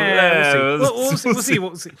 Yeah, we'll see.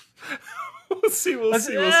 We'll see.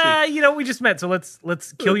 We just met, so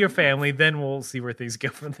let's kill your family. Then we'll see where things go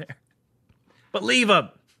from there. But leave them.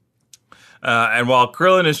 And while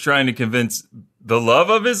Krillin is trying to convince the love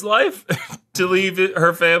of his life to leave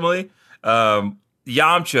her family,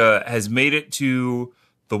 Yamcha has made it to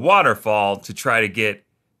the waterfall to try to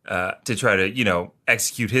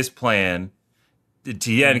execute his plan.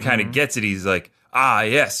 Tien kind of gets it. He's like,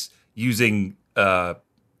 yes, using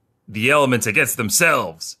the elements against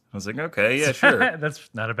themselves. I was like, okay, yeah, sure. That's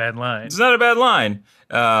not a bad line. It's not a bad line.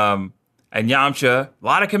 And Yamcha, a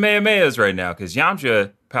lot of Kamehamehas right now, because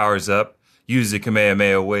Yamcha powers up, uses a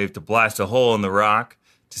Kamehameha wave to blast a hole in the rock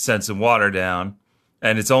to send some water down,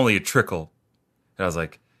 and it's only a trickle. And I was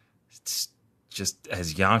like, it's just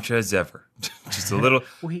as Yamcha as ever. Just a little.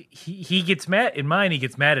 Well, he gets mad. In mine, he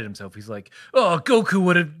gets mad at himself. He's like, oh, Goku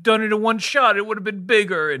would have done it in one shot. It would have been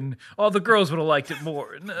bigger, and all the girls would have liked it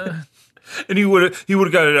more. And he would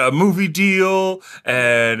have got a movie deal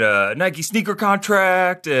and a Nike sneaker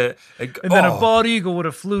contract. And then a bald eagle would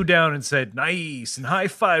have flew down and said, nice, and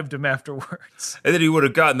high-fived him afterwards. And then he would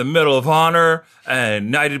have gotten the Medal of Honor and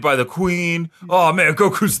knighted by the Queen. Oh, man,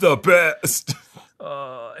 Goku's the best.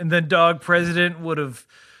 And then Dog President would have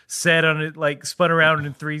sat on it, like spun around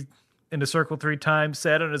in a circle 3 times,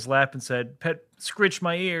 sat on his lap and said, pet, scritch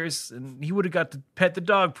my ears. And he would have got to pet the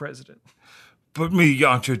Dog President. But me,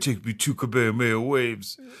 Yamcha, take me 2 Kamehameha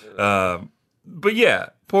waves. But yeah,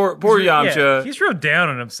 poor Yamcha. Yeah, he's real down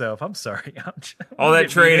on himself. I'm sorry, Yamcha. all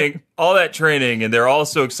that training, and they're all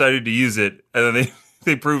so excited to use it, and then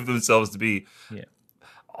they prove themselves to be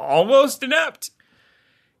almost inept.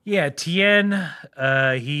 Yeah, Tien,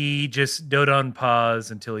 he just dote on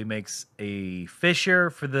pause until he makes a fissure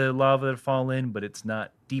for the lava to fall in, but it's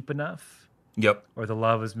not deep enough. Yep. Or the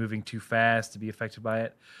lava's moving too fast to be affected by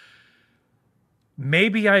it.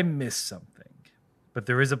 Maybe I missed something, but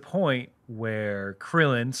there is a point where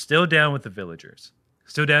Krillin, still down with the villagers,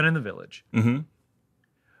 still down in the village,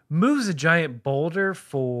 moves a giant boulder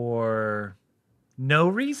for no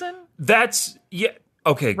reason?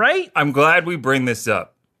 Okay. Right? I'm glad we bring this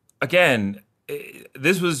up. Again,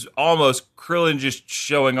 this was almost Krillin just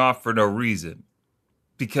showing off for no reason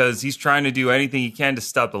because he's trying to do anything he can to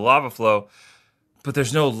stop the lava flow. But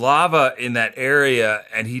there's no lava in that area,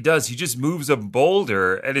 and he just moves a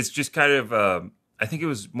boulder, and it's just kind of, I think it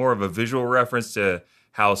was more of a visual reference to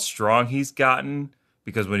how strong he's gotten,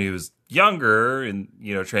 because when he was younger and,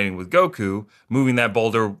 training with Goku, moving that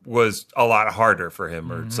boulder was a lot harder for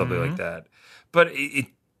him or something like that. But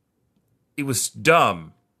it was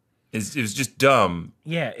dumb. It was just dumb.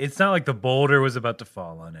 Yeah, it's not like the boulder was about to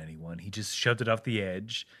fall on anyone. He just shoved it off the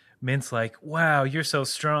edge. Mint's like, wow, you're so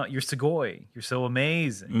strong. You're Sugoi. You're so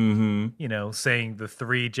amazing. Saying the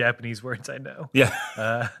 3 Japanese words I know.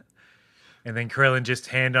 Yeah. And then Krillin just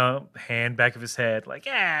hand back of his head, like,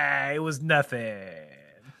 it was nothing.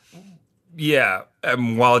 Yeah.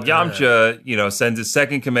 And while Yamcha, sends his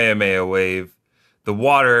second Kamehameha wave, the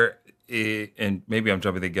water, and maybe I'm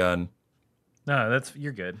jumping the gun. No,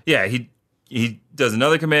 you're good. Yeah, he does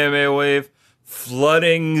another Kamehameha wave,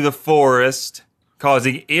 flooding the forest,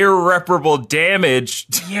 causing irreparable damage.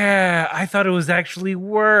 Yeah, I thought it was actually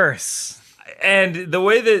worse. And the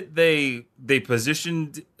way that they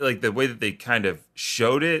positioned, like the way that they kind of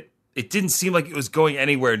showed it, it didn't seem like it was going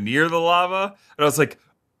anywhere near the lava. And I was like,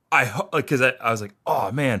 I was like,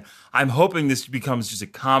 oh man, I'm hoping this becomes just a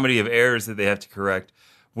comedy of errors that they have to correct,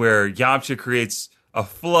 where Yamcha creates a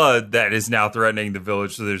flood that is now threatening the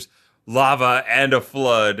village. So there's lava and a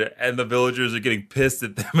flood, and the villagers are getting pissed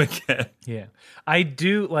at them again. Yeah. I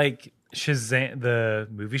do like Shazam. The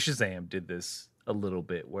movie Shazam did this a little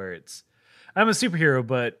bit, where I'm a superhero,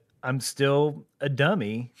 but I'm still a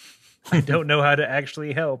dummy. I don't know how to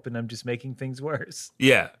actually help, and I'm just making things worse.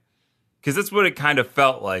 Yeah. Because that's what it kind of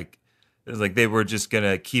felt like. It was like they were just going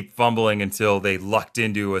to keep fumbling until they lucked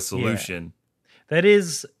into a solution. Yeah. That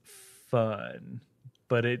is fun,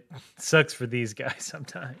 but it sucks for these guys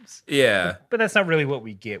sometimes. Yeah. But that's not really what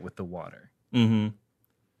we get with the water. Mm-hmm.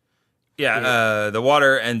 Yeah, the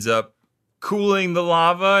water ends up cooling the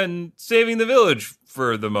lava and saving the village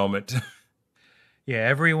for the moment. Yeah,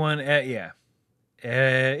 everyone,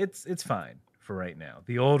 it's fine for right now.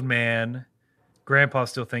 The old man... Grandpa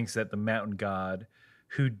still thinks that the mountain god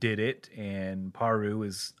who did it, and Paru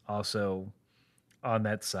is also on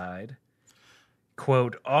that side.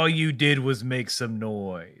 Quote, all you did was make some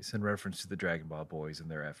noise, in reference to the Dragon Ball boys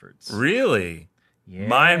and their efforts. Really? Yeah.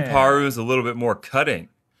 Mine Paru is a little bit more cutting.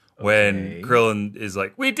 When Krillin is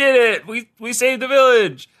like, we did it! We saved the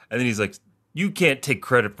village! And then he's like, you can't take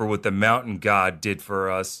credit for what the mountain god did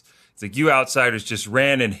for us. It's like, you outsiders just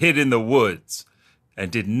ran and hid in the woods and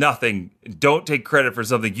did nothing. Don't take credit for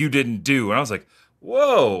something you didn't do. And I was like,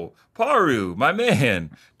 whoa, Paru, my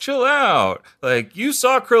man, chill out. Like, you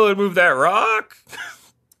saw Krillin move that rock?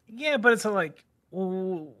 Yeah, but it's like,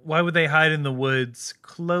 well, why would they hide in the woods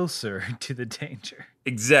closer to the danger?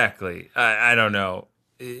 Exactly. I don't know.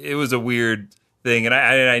 It was a weird thing. And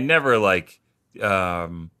I never like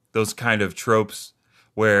those kind of tropes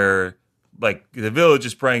where, like, the village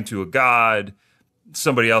is praying to a god,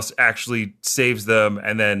 somebody else actually saves them,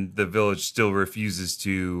 and then the village still refuses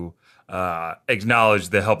to acknowledge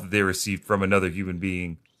the help that they received from another human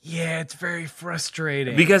being. Yeah, it's very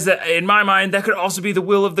frustrating. Because in my mind, that could also be the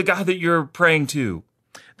will of the god that you're praying to.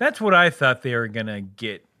 That's what I thought they were going to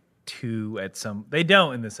get to at some... They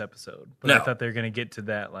don't in this episode, but no. I thought they were going to get to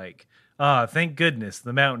that, like, thank goodness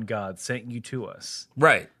the mountain god sent you to us.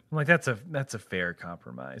 Right. I'm like, that's a fair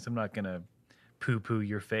compromise. I'm not going to poo-poo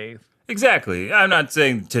your faith. Exactly. I'm not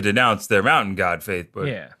saying to denounce their mountain god faith, but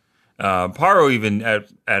yeah. Paro even at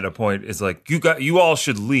a point is like, you all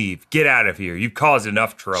should leave. Get out of here. You've caused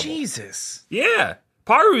enough trouble. Jesus. Yeah.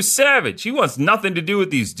 Paru's savage. He wants nothing to do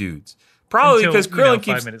with these dudes. Probably because Krillin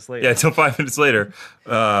keeps 5 minutes later. Yeah, until 5 minutes later,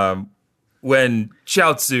 when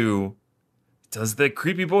Chiaotzu does the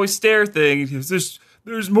creepy boy stare thing. He goes,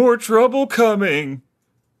 "There's more trouble coming."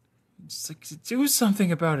 It's like, do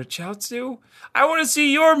something about it, Chiaotzu. I want to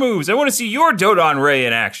see your moves. I want to see your Dodon Ray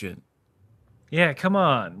in action. Yeah, come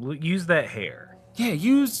on. Use that hair. Yeah,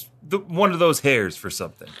 use one of those hairs for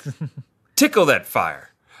something. Tickle that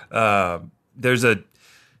fire. There's a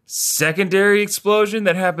secondary explosion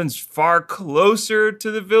that happens far closer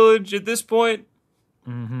to the village at this point.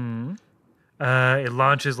 Mm-hmm. It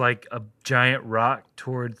launches like a giant rock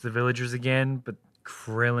towards the villagers again, but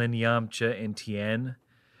Krillin, Yamcha, and Tien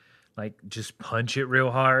like just punch it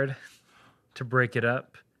real hard to break it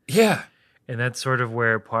up. Yeah. And that's sort of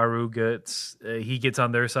where Paru gets, he gets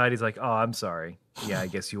on their side. He's like, oh, I'm sorry. Yeah, I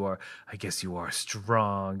guess you are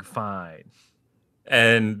strong. Fine.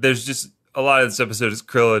 And there's just a lot of this episode is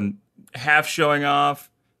Krillin half showing off,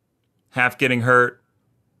 half getting hurt.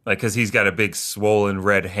 Like, because he's got a big swollen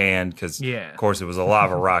red hand because, of course, it was a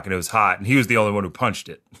lava rock and it was hot. And he was the only one who punched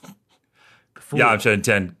it. Yamcha and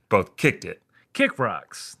Tien both kicked it. Kick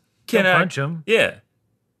rocks. Can't punch them. Yeah.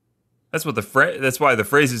 That's what that's why the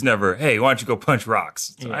phrase is never, hey, why don't you go punch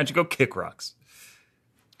rocks? Why don't you go kick rocks?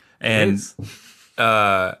 And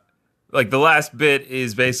like the last bit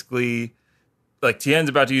is basically like Tien's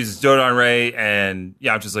about to use his Dodon Ray and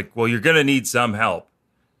Yamcha's like, well, you're going to need some help.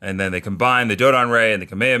 And then they combine the Dodon Ray and the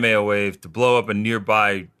Kamehameha Wave to blow up a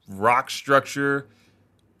nearby rock structure,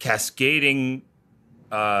 cascading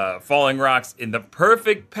falling rocks in the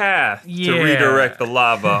perfect path to redirect the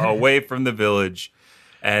lava away from the village.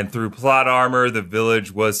 And through plot armor, the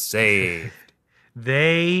village was saved.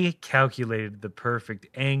 They calculated the perfect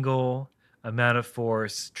angle, amount of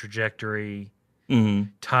force, trajectory,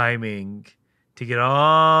 timing to get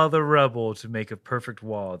all the rubble to make a perfect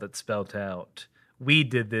wall that spelt out, we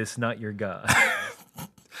did this, not your God.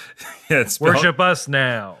 Worship us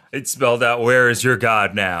now. It spelled out, where is your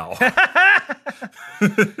God now?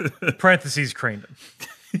 Parentheses, Crane.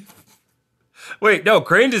 Wait, no,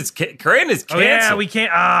 Crane is canceled. Oh, yeah, we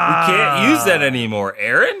can't. We can't use that anymore.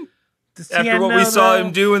 Aaron? After what we saw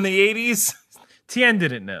him do in the 80s? Tien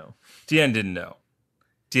didn't know. Tien didn't know.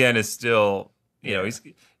 Tien is still, he's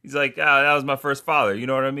like, that was my first father. You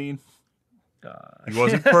know what I mean? He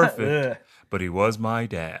wasn't perfect, but he was my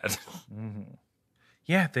dad. Mm-hmm.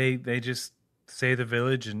 Yeah, they just save the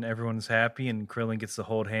village and everyone's happy, and Krillin gets to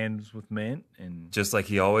hold hands with Mint, and just like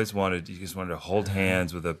he always wanted. He just wanted to hold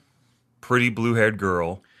hands with a pretty blue-haired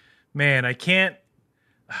girl. Man, I can't.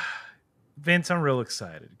 Vince, I'm real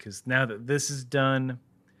excited because now that this is done,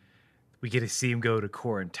 we get to see him go to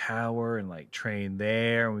Korin Tower and like train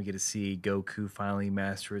there, and we get to see Goku finally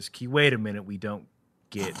master his ki. Wait a minute, we don't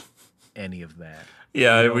get any of that.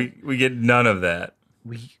 Yeah, we get none of that.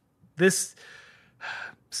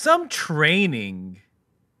 Some training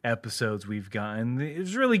episodes we've gotten,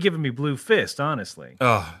 it's really giving me blue fist, honestly.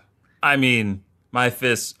 Oh, I mean, my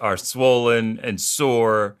fists are swollen and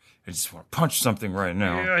sore. I just want to punch something right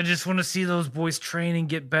now. Yeah, I just want to see those boys train and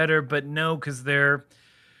get better, but no, because they're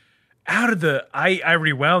out of the. I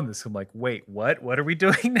rewound this. I'm like, wait, what? What are we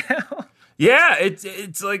doing now? Yeah,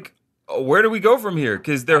 it's like, where do we go from here?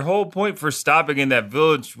 Because their whole point for stopping in that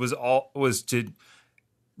village was to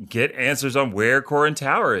get answers on where Korin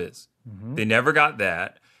Tower is. Mm-hmm. They never got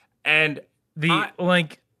that, and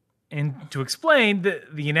and to explain,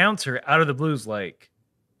 the announcer out of the blue's like,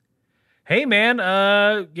 hey man,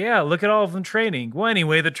 yeah, look at all of them training. Well,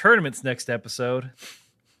 anyway, the tournament's next episode.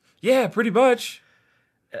 Yeah, pretty much.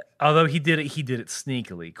 Although he did it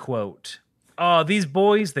sneakily. Quote, "Oh, these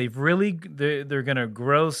boys, they're gonna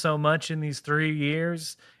grow so much in these 3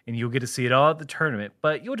 years, and you'll get to see it all at the tournament.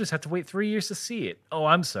 But you'll just have to wait 3 years to see it. Oh,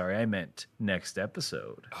 I'm sorry, I meant next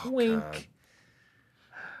episode." Oh, wink. God.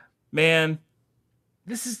 Man,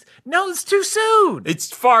 it's too soon.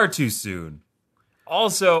 It's far too soon.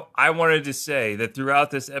 Also, I wanted to say that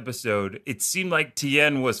throughout this episode, it seemed like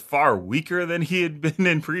Tien was far weaker than he had been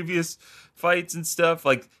in previous fights and stuff.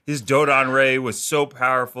 Like, his Dodon Ray was so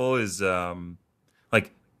powerful. His, him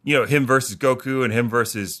versus Goku and him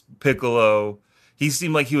versus Piccolo. He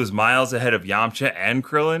seemed like he was miles ahead of Yamcha and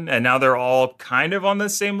Krillin, and now they're all kind of on the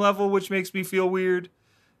same level, which makes me feel weird.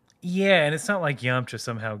 Yeah, and it's not like Yamcha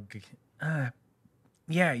somehow...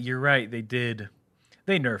 yeah, you're right. They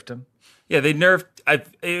nerfed him. Yeah, they nerfed...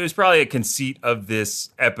 it was probably a conceit of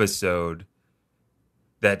this episode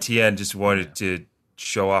that Tien just wanted to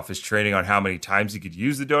show off his training on how many times he could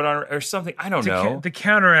use the Dodon or something. I don't know. To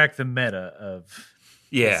counteract the meta of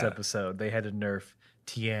this episode, they had to nerf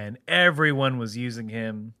Tien. Everyone was using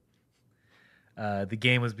him. The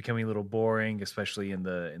game was becoming a little boring, especially in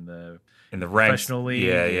the professional league.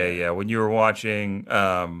 Yeah. When you were watching,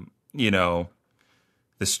 the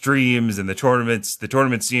streams and the tournaments, the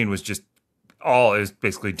tournament scene was just it was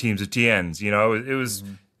basically teams of Tiens. It was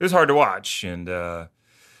hard to watch, and they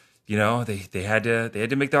had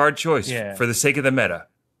to make the hard choice for the sake of the meta.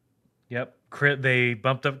 Yep, they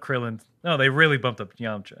bumped up Krillin. No, they really bumped up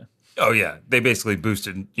Yamcha. Oh yeah, they basically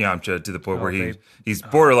boosted Yamcha to the point where he's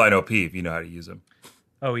borderline OP if you know how to use him.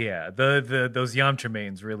 Oh yeah, those Yamcha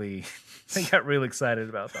mains really they got real excited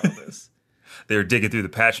about all this. They were digging through the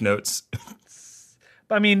patch notes.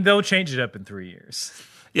 I mean, they'll change it up in 3 years.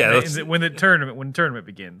 Yeah, when the tournament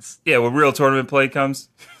begins. Yeah, when real tournament play comes,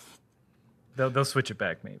 they'll switch it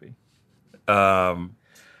back maybe.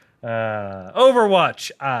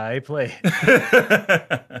 Overwatch, I play.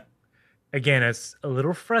 Again, as a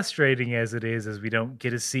little frustrating as it is, as we don't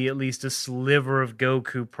get to see at least a sliver of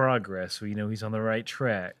Goku progress. We know he's on the right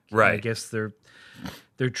track. Right. I guess they're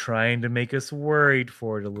trying to make us worried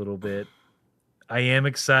for it a little bit. I am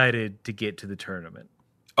excited to get to the tournament.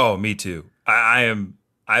 Oh, me too. I am.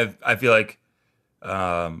 I feel like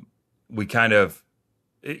we kind of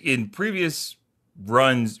in previous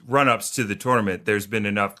run-ups to the tournament, there's been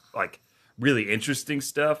enough like really interesting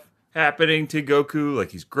stuff happening to Goku,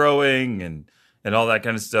 like he's growing and all that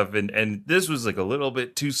kind of stuff. And this was like a little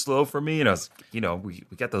bit too slow for me. And I was, we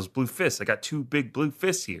got those blue fists. I got 2 big blue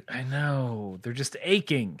fists here. I know. They're just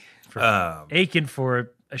aching for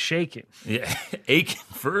a shaking. Yeah, aching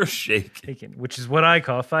for a shaking. Aching, which is what I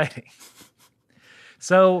call fighting.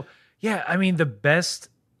 So, yeah, I mean,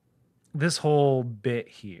 this whole bit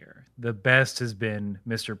here, the best has been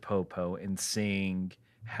Mr. Popo and seeing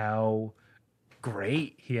how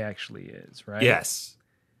great he actually is, right? Yes,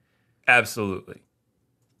 absolutely.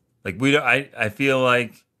 Like I feel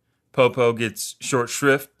like Popo gets short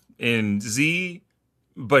shrift in Z,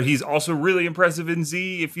 but he's also really impressive in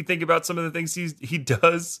Z. If you think about some of the things he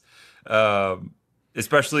does,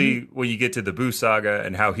 especially when you get to the Buu saga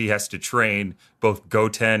and how he has to train both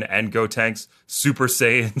Goten and Gotenks, Super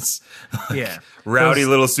Saiyans, rowdy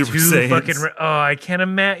little Super Saiyans. I can't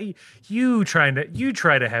imagine you try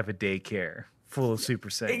to have a daycare full of Super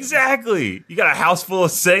Saiyans. Exactly. You got a house full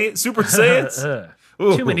of Super Saiyans?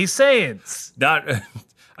 Too many Saiyans. Not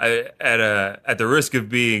at the risk of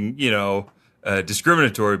being,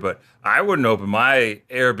 discriminatory, but I wouldn't open my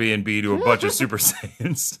Airbnb to a bunch of Super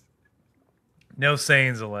Saiyans. No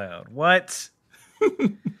Saiyans allowed. What?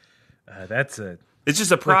 It's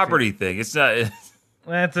just a property thing. It's not.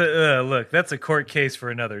 That's a court case for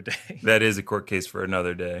another day. That is a court case for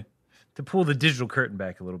another day. To pull the digital curtain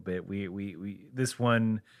back a little bit, we this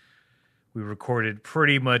one we recorded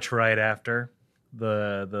pretty much right after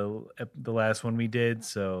the last one we did,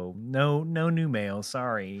 so no new mail.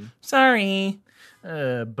 Sorry.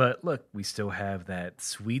 But look, we still have that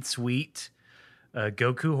sweet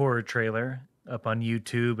Goku horror trailer up on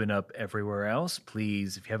YouTube and up everywhere else.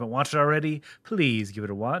 Please, if you haven't watched it already, please give it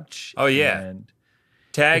a watch. Oh yeah. And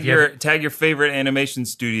tag your favorite animation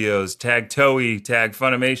studios. Tag Toei. Tag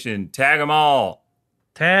Funimation. Tag them all.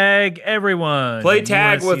 Tag everyone. Play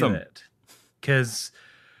tag with them. Because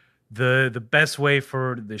the best way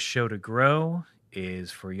for the show to grow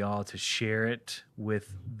is for y'all to share it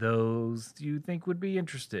with those you think would be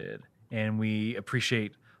interested. And we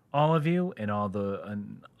appreciate all of you and all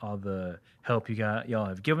the help y'all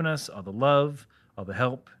have given us, all the love, all the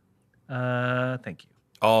help. Thank you.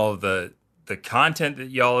 All the content that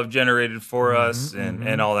y'all have generated for us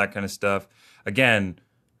and all that kind of stuff. Again,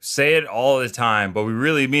 say it all the time, but we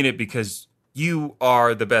really mean it because you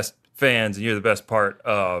are the best fans and you're the best part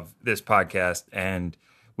of this podcast. And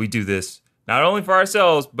we do this not only for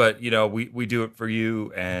ourselves, but we do it for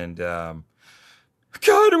you. And God,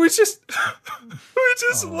 we just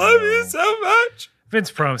love you so much. Vince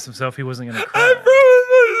promised himself he wasn't going to cry. I promised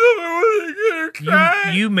myself I wasn't going to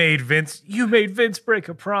cry. You made Vince break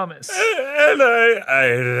a promise. And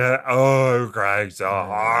I'm crying so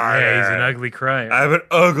hard. Yeah, he's an ugly crier. I'm an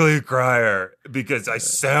ugly crier because I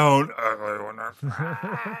sound ugly when I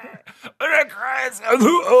cry. When I cry, I sound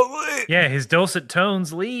ugly. Yeah, his dulcet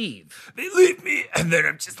tones leave. They leave me, and then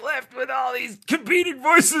I'm just left with all these competing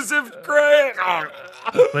voices of crying.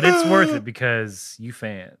 But it's worth it because you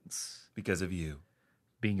fans. Because of you.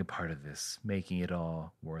 Being a part of this, making it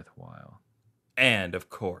all worthwhile. And,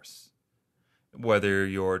 of course, whether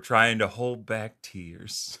you're trying to hold back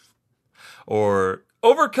tears or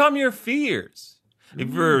overcome your fears,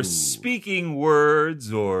 if you're speaking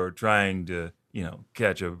words or trying to,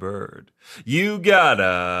 catch a bird, you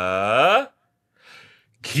gotta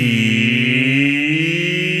keep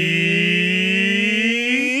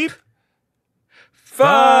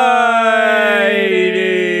fighting.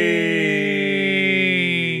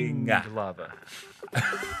 Lava.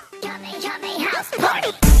 Yummy house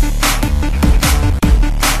party.